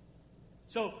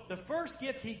 So the first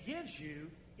gift he gives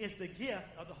you is the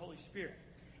gift of the Holy Spirit.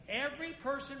 Every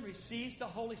person receives the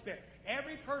Holy Spirit.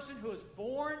 Every person who is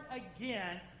born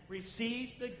again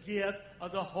receives the gift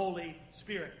of the Holy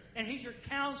Spirit. And He's your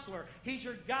counselor. He's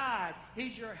your guide.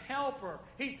 He's your helper.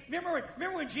 Remember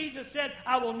when Jesus said,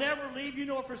 I will never leave you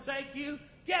nor forsake you?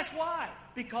 Guess why?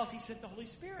 Because He sent the Holy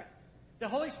Spirit. The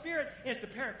Holy Spirit is the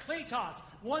Parakletos,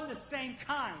 one the same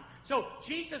kind. So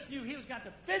Jesus knew He was going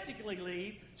to physically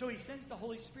leave, so He sends the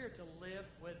Holy Spirit to live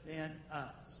within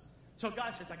us. So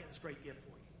God says, I got this great gift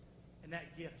for you. And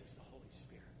that gift is the Holy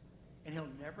Spirit. And He'll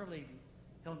never leave you.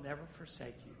 He'll never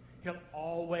forsake you. He'll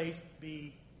always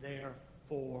be there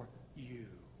for you.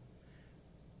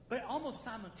 But almost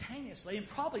simultaneously, and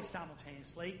probably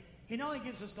simultaneously, He not only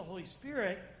gives us the Holy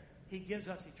Spirit, He gives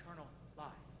us eternal life.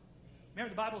 Remember,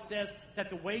 the Bible says that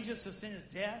the wages of sin is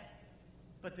death,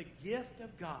 but the gift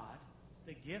of God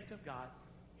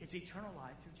is eternal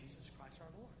life through Jesus Christ our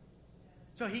Lord.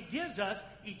 So He gives us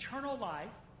eternal life.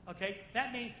 Okay,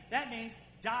 that means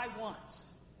die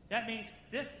once. That means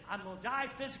I'm going to die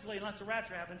physically unless the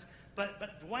rapture happens.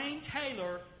 But Dwayne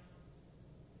Taylor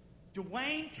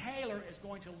is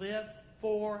going to live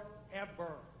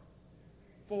forever.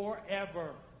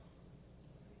 Forever.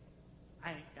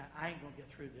 I ain't going to get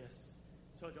through this,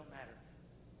 so it don't matter.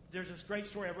 There's this great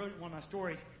story. I wrote in one of my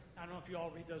stories. I don't know if you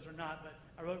all read those or not, but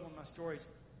I wrote one of my stories.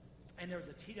 And there was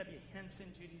a T.W.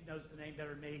 Henson. Judy knows the name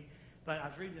better than me. But I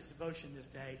was reading this devotion this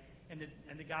day, and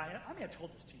the guy, I may have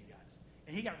told this to you guys,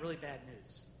 and he got really bad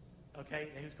news. Okay,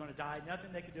 that he was going to die.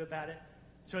 Nothing they could do about it.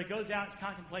 So he goes out and is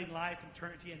contemplating life,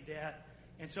 eternity, and death.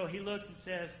 And so he looks and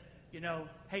says,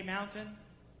 hey, mountain,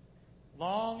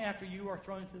 long after you are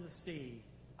thrown into the sea,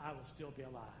 I will still be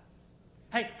alive.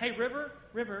 Hey,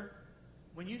 river,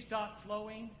 when you stop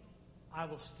flowing, I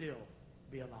will still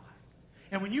be alive.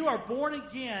 And when you are born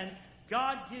again,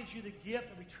 God gives you the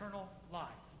gift of eternal life.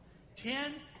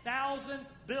 10,000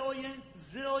 billion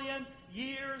zillion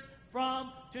years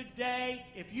from today,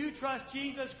 if you trust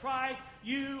Jesus Christ,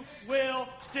 you will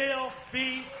still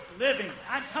be living.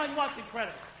 I'm telling you what's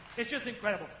incredible. It's just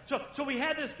incredible. So we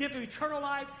have this gift of eternal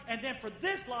life, and then for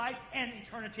this life and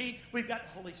eternity, we've got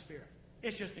the Holy Spirit.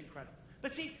 It's just incredible.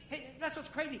 But see, that's what's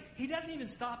crazy. He doesn't even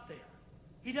stop there.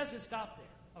 He doesn't stop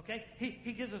there. Okay?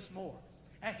 He gives us more.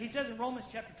 He says in Romans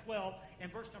chapter 12 and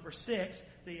verse number 6,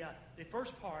 the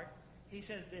first part, he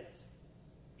says this.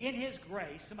 In His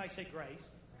grace, somebody say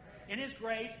grace. In His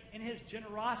grace, in His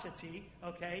generosity,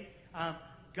 okay,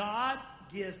 God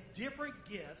gives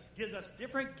us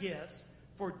different gifts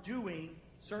for doing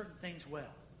certain things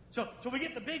well. So we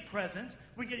get the big presents,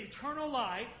 we get eternal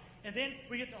life, and then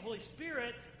we get the Holy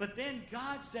Spirit, but then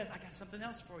God says, I got something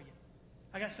else for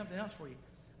you.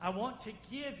 I want to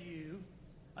give you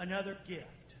another gift.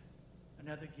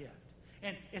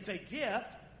 And it's a gift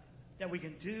that we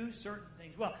can do certain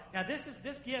things well. Now this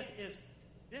gift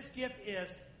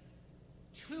is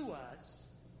to us,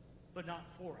 but not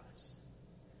for us.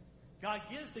 God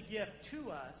gives the gift to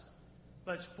us,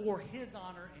 but it's for His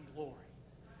honor and glory.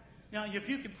 Now, if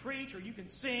you can preach, or you can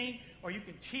sing, or you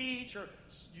can teach, or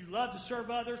you love to serve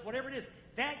others, whatever it is,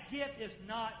 that gift is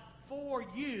not for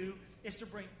you. It's to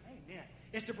bring, amen.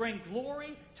 It's to bring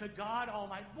glory to God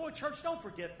Almighty. Boy, church, don't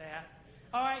forget that.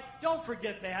 All right? Don't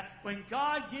forget that. When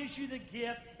God gives you the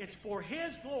gift, it's for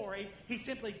His glory. He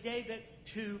simply gave it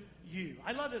to you.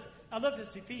 I love this. I love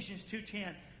this Ephesians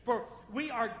 2:10. For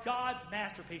we are God's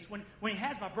masterpiece. When He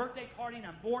has my birthday party and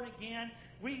I'm born again,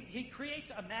 He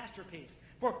creates a masterpiece.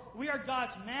 For we are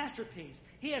God's masterpiece.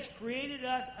 He has created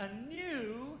us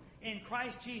anew in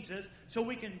Christ Jesus so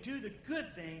we can do the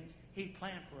good things He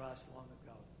planned for us long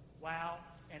ago. Wow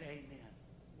and amen.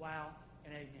 Wow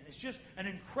and amen. It's just an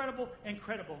incredible,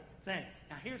 incredible thing.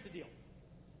 Now, here's the deal.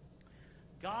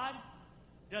 God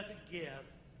doesn't give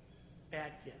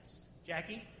bad gifts.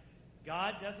 Jackie,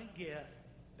 God doesn't give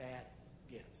bad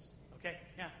gifts. Okay?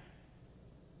 Now,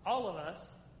 all of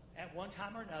us, at one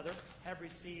time or another, have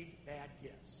received bad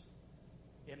gifts.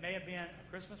 It may have been a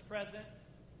Christmas present,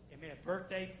 it may have been a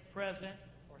birthday present,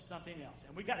 or something else.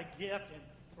 And we got a gift, and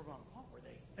we're going, what were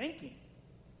they thinking?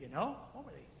 What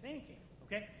were they thinking?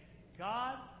 Okay?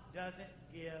 God doesn't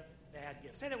give bad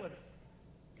gifts. Say that with me.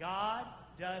 God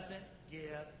doesn't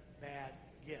give bad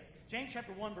gifts. James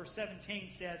chapter 1 verse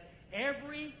 17 says,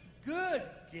 every good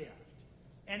gift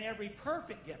and every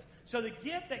perfect gift. So the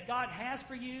gift that God has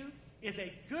for you is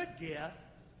a good gift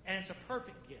and it's a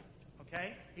perfect gift.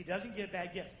 Okay? He doesn't give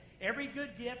bad gifts. Every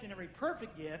good gift and every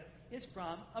perfect gift is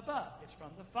from above. It's from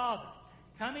the Father.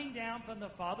 Coming down from the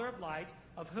Father of lights,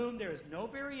 of whom there is no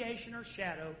variation or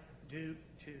shadow due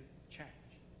to change.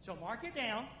 So mark it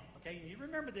down. Okay, you need to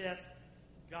remember this.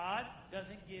 God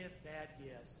doesn't give bad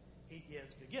gifts. He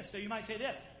gives good gifts. So you might say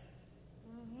this.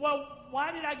 Well,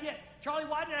 Charlie,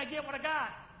 why did I get what I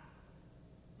got?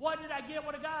 What did I get?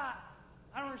 What I got?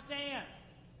 I don't understand.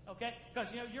 Okay?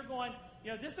 Because, you're going,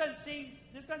 this doesn't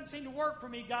seem to work for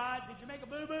me, God. Did you make a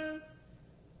boo-boo?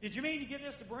 Did you mean to give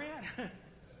this to Brent?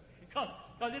 Because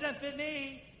it doesn't fit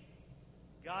me.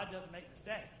 God doesn't make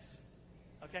mistakes.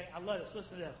 Okay? I love this.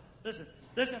 Listen to this.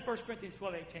 Listen to 1 Corinthians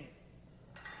 12:18.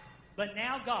 But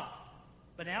now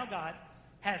God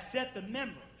has set the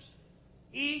members,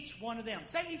 each one of them.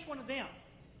 Say each one of them.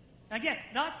 Now again,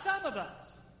 not some of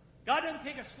us. God doesn't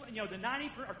pick the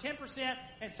 90 or 10%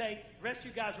 and say, the rest of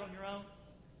you guys are on your own.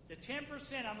 The 10%,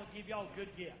 I'm going to give y'all good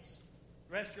gifts.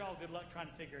 The rest of y'all, good luck trying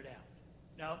to figure it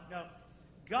out. No.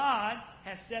 God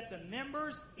has set the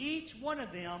members, each one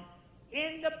of them,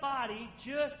 in the body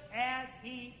just as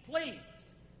He pleased.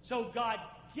 So God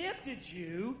gifted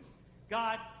you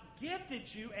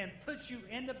and put you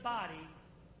in the body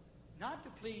not to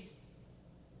please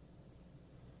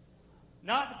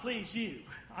you.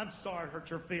 I'm sorry to hurt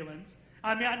your feelings.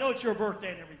 I mean, I know it's your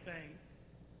birthday and everything.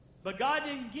 But God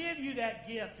didn't give you that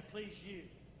gift to please you.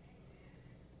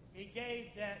 He gave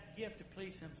that gift to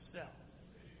please Himself.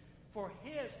 For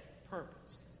His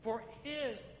purpose, for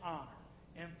His honor,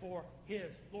 and for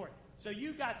His glory. So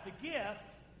you got the gift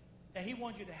that He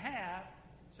wants you to have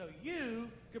so you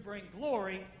could bring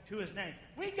glory to His name.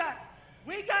 We got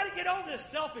to get over this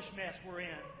selfish mess we're in.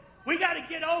 We got to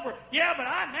get over, but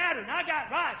I matter, and I got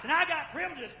rights, and I got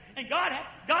privileges, and God's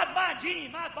my genie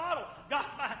in my bottle, God's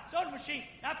my soda machine,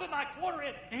 and I put my quarter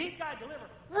in, and He's got to deliver.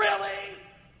 Really?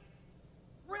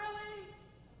 Really?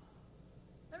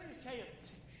 Let me just tell you,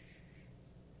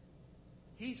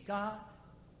 He's God,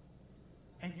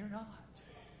 and you're not.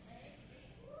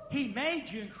 He made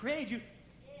you and created you.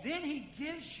 Then He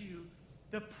gives you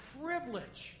the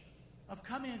privilege of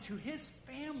coming into His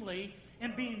family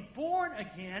and being born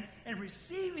again and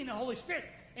receiving the Holy Spirit.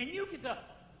 And you get the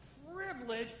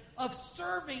privilege of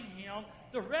serving Him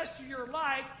the rest of your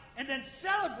life and then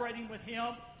celebrating with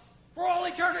Him for all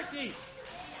eternity.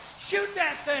 Shoot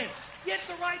that thing. Get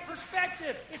the right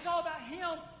perspective. It's all about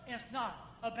Him, and it's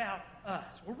not about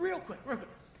us. Well, real quick.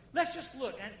 Let's just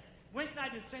look. And Wednesday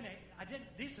night I did say that.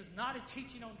 This is not a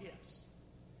teaching on gifts.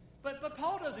 But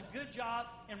Paul does a good job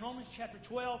in Romans chapter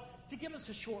 12 to give us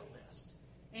a short list.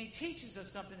 And he teaches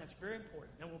us something that's very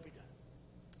important. Then we'll be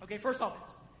done. Okay, first off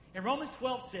this. In Romans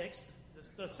 12:6,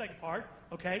 the second part,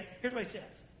 okay, here's what he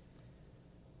says.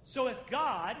 So if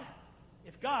God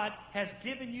has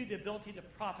given you the ability to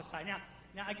prophesy.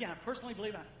 Now again, I personally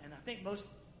believe, and I think most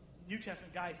New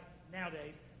Testament guys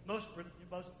nowadays, most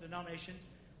denominations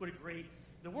would agree,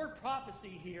 the word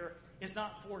prophecy here is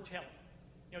not foretelling.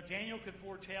 Daniel could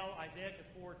foretell, Isaiah could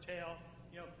foretell,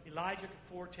 Elijah could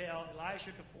foretell,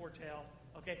 Elisha could foretell.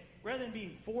 Okay, rather than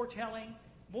being foretelling,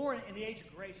 more in the age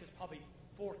of grace is probably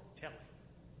forthtelling,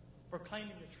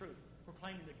 proclaiming the truth,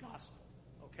 proclaiming the gospel.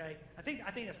 Okay, I think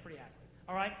that's pretty accurate.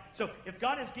 All right, so if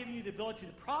God has given you the ability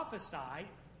to prophesy,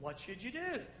 what should you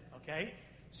do? Okay,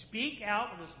 speak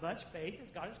out with as much faith as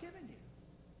God has given you.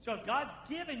 So if God's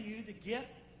given you the gift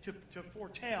to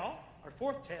foretell or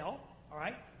forthtell, all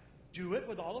right, do it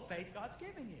with all the faith God's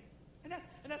given you. And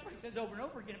that's what He says over and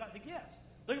over again about the gifts.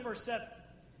 Look at verse 7.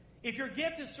 If your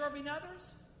gift is serving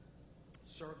others,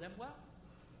 serve them well.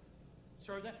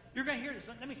 Serve them. You're going to hear this.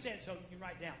 Let me say it so you can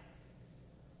write it down.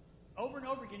 Over and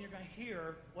over again, you're going to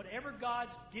hear whatever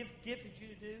God's gifted you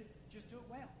to do, just do it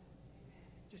well.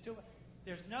 Just do it well.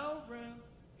 There's no room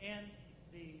in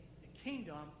the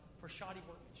kingdom for shoddy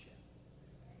workmanship.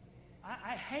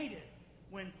 I hate it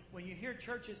when you hear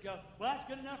churches go, well, that's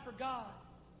good enough for God.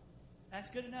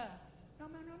 That's good enough. No.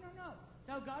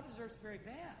 No, God deserves the very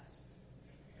best.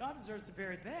 God deserves the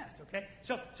very best, okay?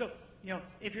 So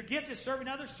if your gift is serving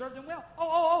others, serve them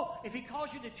well. If He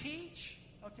calls you to teach,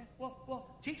 okay,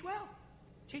 well, teach well.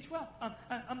 Teach well.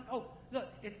 Look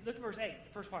at verse 8,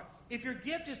 the first part. If your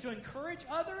gift is to encourage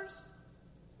others,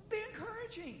 be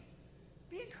encouraging.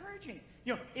 Be encouraging.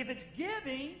 If it's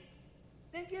giving,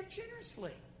 then give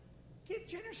generously. Give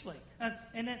generously.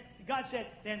 And then God said,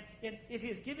 then if He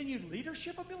has given you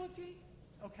leadership ability,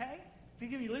 okay? If He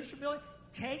given you leadership ability,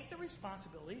 take the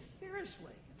responsibility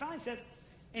seriously. And finally He says,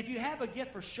 if you have a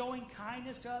gift for showing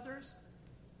kindness to others,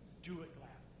 do it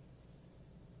gladly.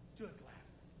 Do it gladly.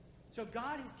 So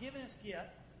God has given us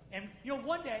gift. And,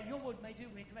 one day, what we may do,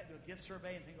 we come back to a gift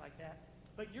survey and things like that.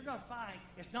 But you're going to find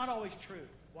it's not always true.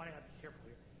 Why do I have to be careful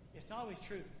here? It's not always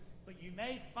true. But you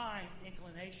may find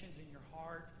inclinations in your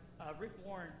heart. Rick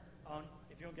Warren,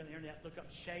 if you don't get on the internet, look up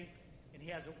SHAPE, and he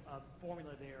has a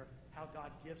formula there, how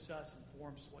God gives us and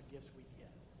forms what gifts we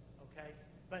get. Okay?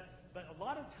 But a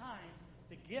lot of times,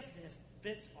 the giftedness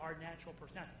fits our natural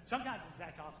personality. Sometimes it's the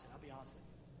exact opposite, I'll be honest with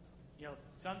you.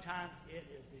 Sometimes it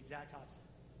is the exact opposite.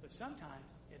 but sometimes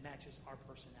it matches our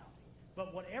personality.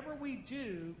 But whatever we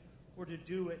do, we're to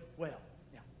do it well.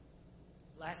 Now,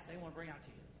 last thing I want to bring out to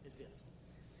you is this.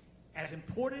 As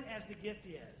important as the gift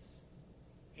is,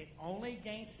 it only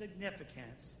gains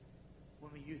significance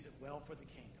when we use it well for the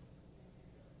kingdom.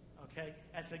 Okay?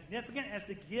 As significant as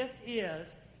the gift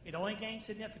is, it only gains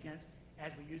significance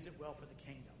as we use it well for the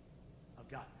kingdom of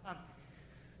God.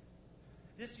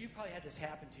 You probably had this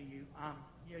happen to you.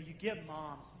 You give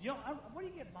moms. What do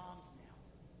you give moms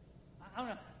now? I don't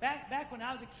know. Back when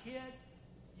I was a kid,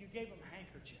 you gave them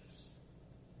handkerchiefs.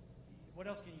 What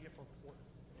else can you get for a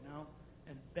quarter?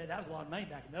 And that was a lot of money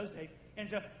back in those days. And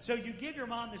so you give your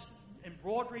mom this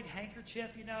embroidered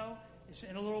handkerchief. It's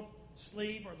in a little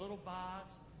sleeve or a little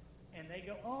box, and they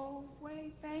go, "Oh,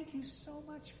 Wade, thank you so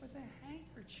much for the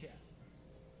handkerchief."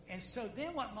 And so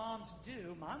then what moms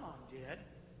do, my mom did,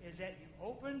 is that you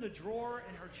open the drawer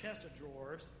in her chest of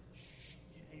drawers,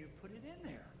 and you put it in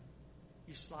there.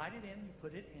 You slide it in, you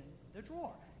put it in the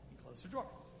drawer. You close the drawer.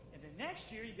 And then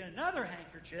next year, you get another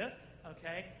handkerchief,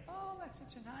 okay? Oh, that's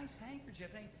such a nice handkerchief.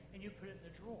 And you put it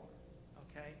in the drawer,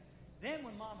 okay? Then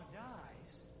when Mama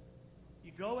dies,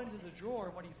 you go into the drawer,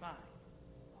 and what do you find?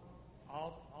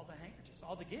 All the handkerchiefs,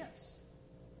 all the gifts.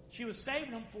 She was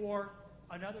saving them for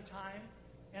another time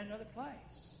and another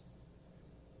place.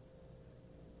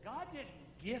 God didn't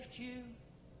gift you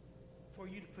for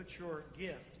you to put your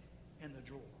gift in the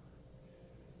drawer.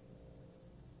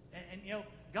 And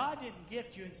God didn't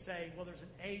gift you and say, well, there's an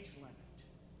age limit.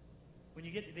 When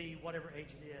you get to be whatever age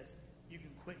it is, you can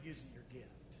quit using your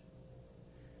gift.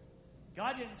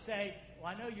 God didn't say,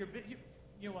 well, I know you're busy.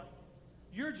 You know what?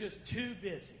 You're just too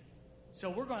busy. So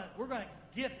we're going to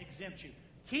gift exempt you.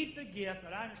 Keep the gift,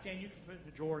 but I understand you can put it in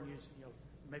the drawer and use it,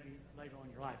 maybe later on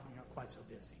in your life when you're not quite so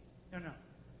busy. No.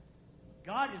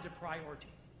 God is a priority.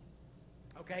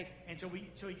 Okay? And so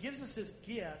He gives us this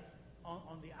gift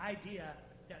on the idea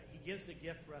that He gives the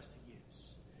gift for us to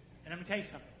use. And I'm going to tell you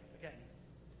something. Okay?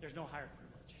 There's no higher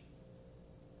privilege.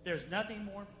 There's nothing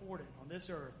more important on this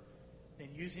earth than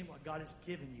using what God has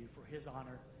given you for His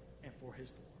honor and for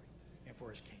His glory and for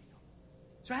His kingdom.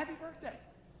 So happy birthday.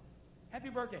 Happy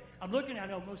birthday. I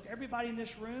know most everybody in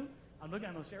this room. And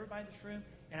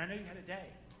I know you had a day.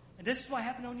 And this is what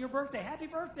happened on your birthday. Happy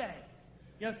birthday.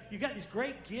 You got these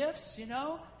great gifts,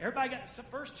 Everybody got the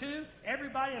first two.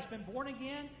 Everybody that's been born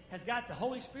again has got the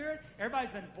Holy Spirit. Everybody's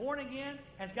been born again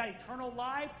has got eternal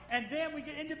life. And then we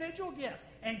get individual gifts.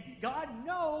 And God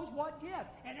knows what gift.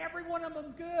 And every one of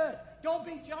them good. Don't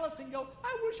be jealous and go,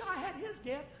 I wish I had His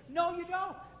gift. No, you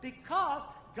don't. Because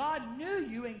God knew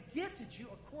you and gifted you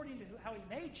according to how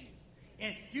He made you.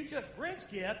 And you took Brent's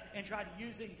gift and tried to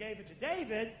use it and gave it to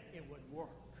David, it wouldn't work.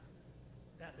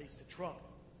 That leads to trouble.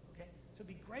 Okay? So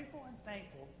be grateful and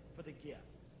thankful for the gift.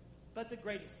 But the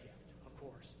greatest gift, of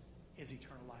course, is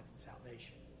eternal life and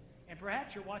salvation. And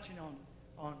perhaps you're watching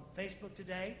on Facebook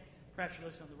today. Perhaps you're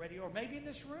listening on the radio. Or maybe in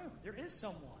this room, there is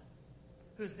someone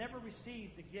who has never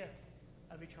received the gift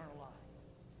of eternal life.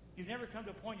 You've never come to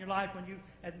a point in your life when you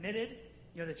admitted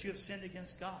that you have sinned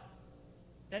against God.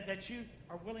 That you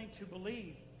are willing to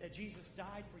believe that Jesus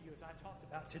died for you, as I talked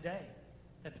about today.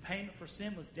 That the payment for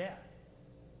sin was death.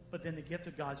 But then the gift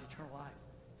of God's eternal life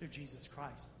through Jesus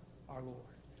Christ, our Lord.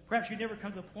 Perhaps you never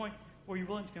come to the point where you're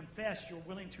willing to confess, you're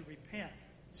willing to repent.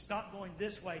 Stop going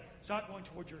this way. Stop going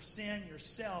towards your sin,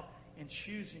 yourself, and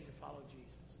choosing to follow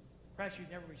Jesus. Perhaps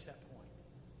you've never reached that point.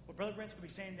 Well, Brother Brent's going to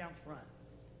be standing down front.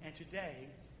 And today,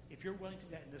 if you're willing to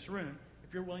do that in this room,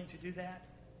 if you're willing to do that,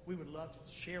 we would love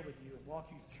to share with you and walk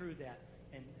you through that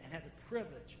and have the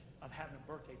privilege of having a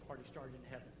birthday party started in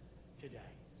heaven today.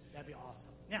 That'd be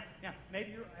awesome. Now,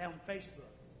 maybe you're on Facebook,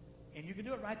 and you can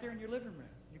do it right there in your living room.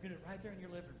 You can do it right there in your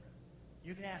living room.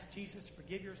 You can ask Jesus to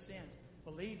forgive your sins,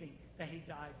 believing that He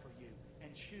died for you,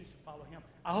 and choose to follow Him.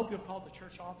 I hope you'll call the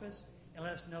church office and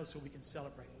let us know so we can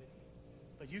celebrate with you.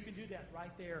 But you can do that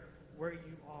right there where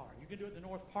you are. You can do it in the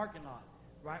North parking lot,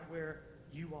 right where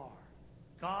you are.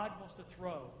 God wants to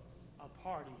throw a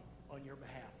party on your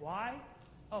behalf. Why?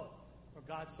 Oh, for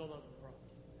God so loved the world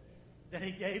that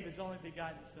He gave His only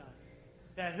begotten Son,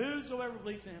 that whosoever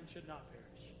believes in Him should not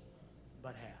perish,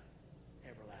 but have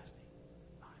everlasting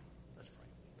life. Let's pray.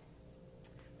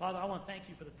 Father, I want to thank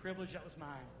You for the privilege that was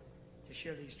mine to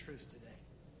share these truths today.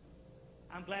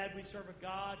 I'm glad we serve a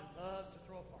God who loves to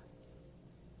throw a party.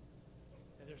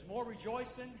 That there's more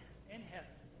rejoicing in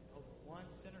heaven over one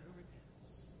sinner who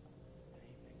repents than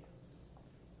anything else.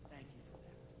 Thank You for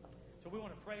that. So we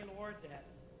want to pray, Lord, that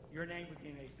Your name would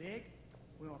be made big.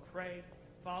 We want to pray,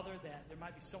 Father, that there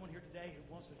might be someone here today who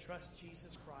wants to trust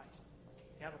Jesus Christ,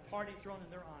 to have a party thrown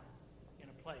in their honor in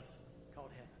a place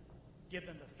called heaven. Give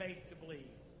them the faith to believe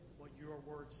what your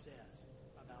word says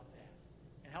about that.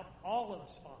 And help all of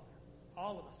us, Father,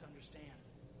 all of us to understand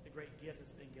the great gift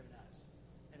that's been given us.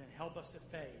 And then help us to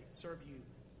serve you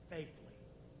faithfully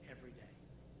every day.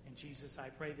 In Jesus, I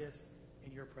pray this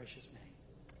in your precious name.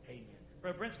 Amen.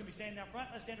 Brother Brent's going to be standing down front.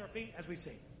 Let's stand to our feet as we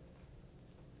sing.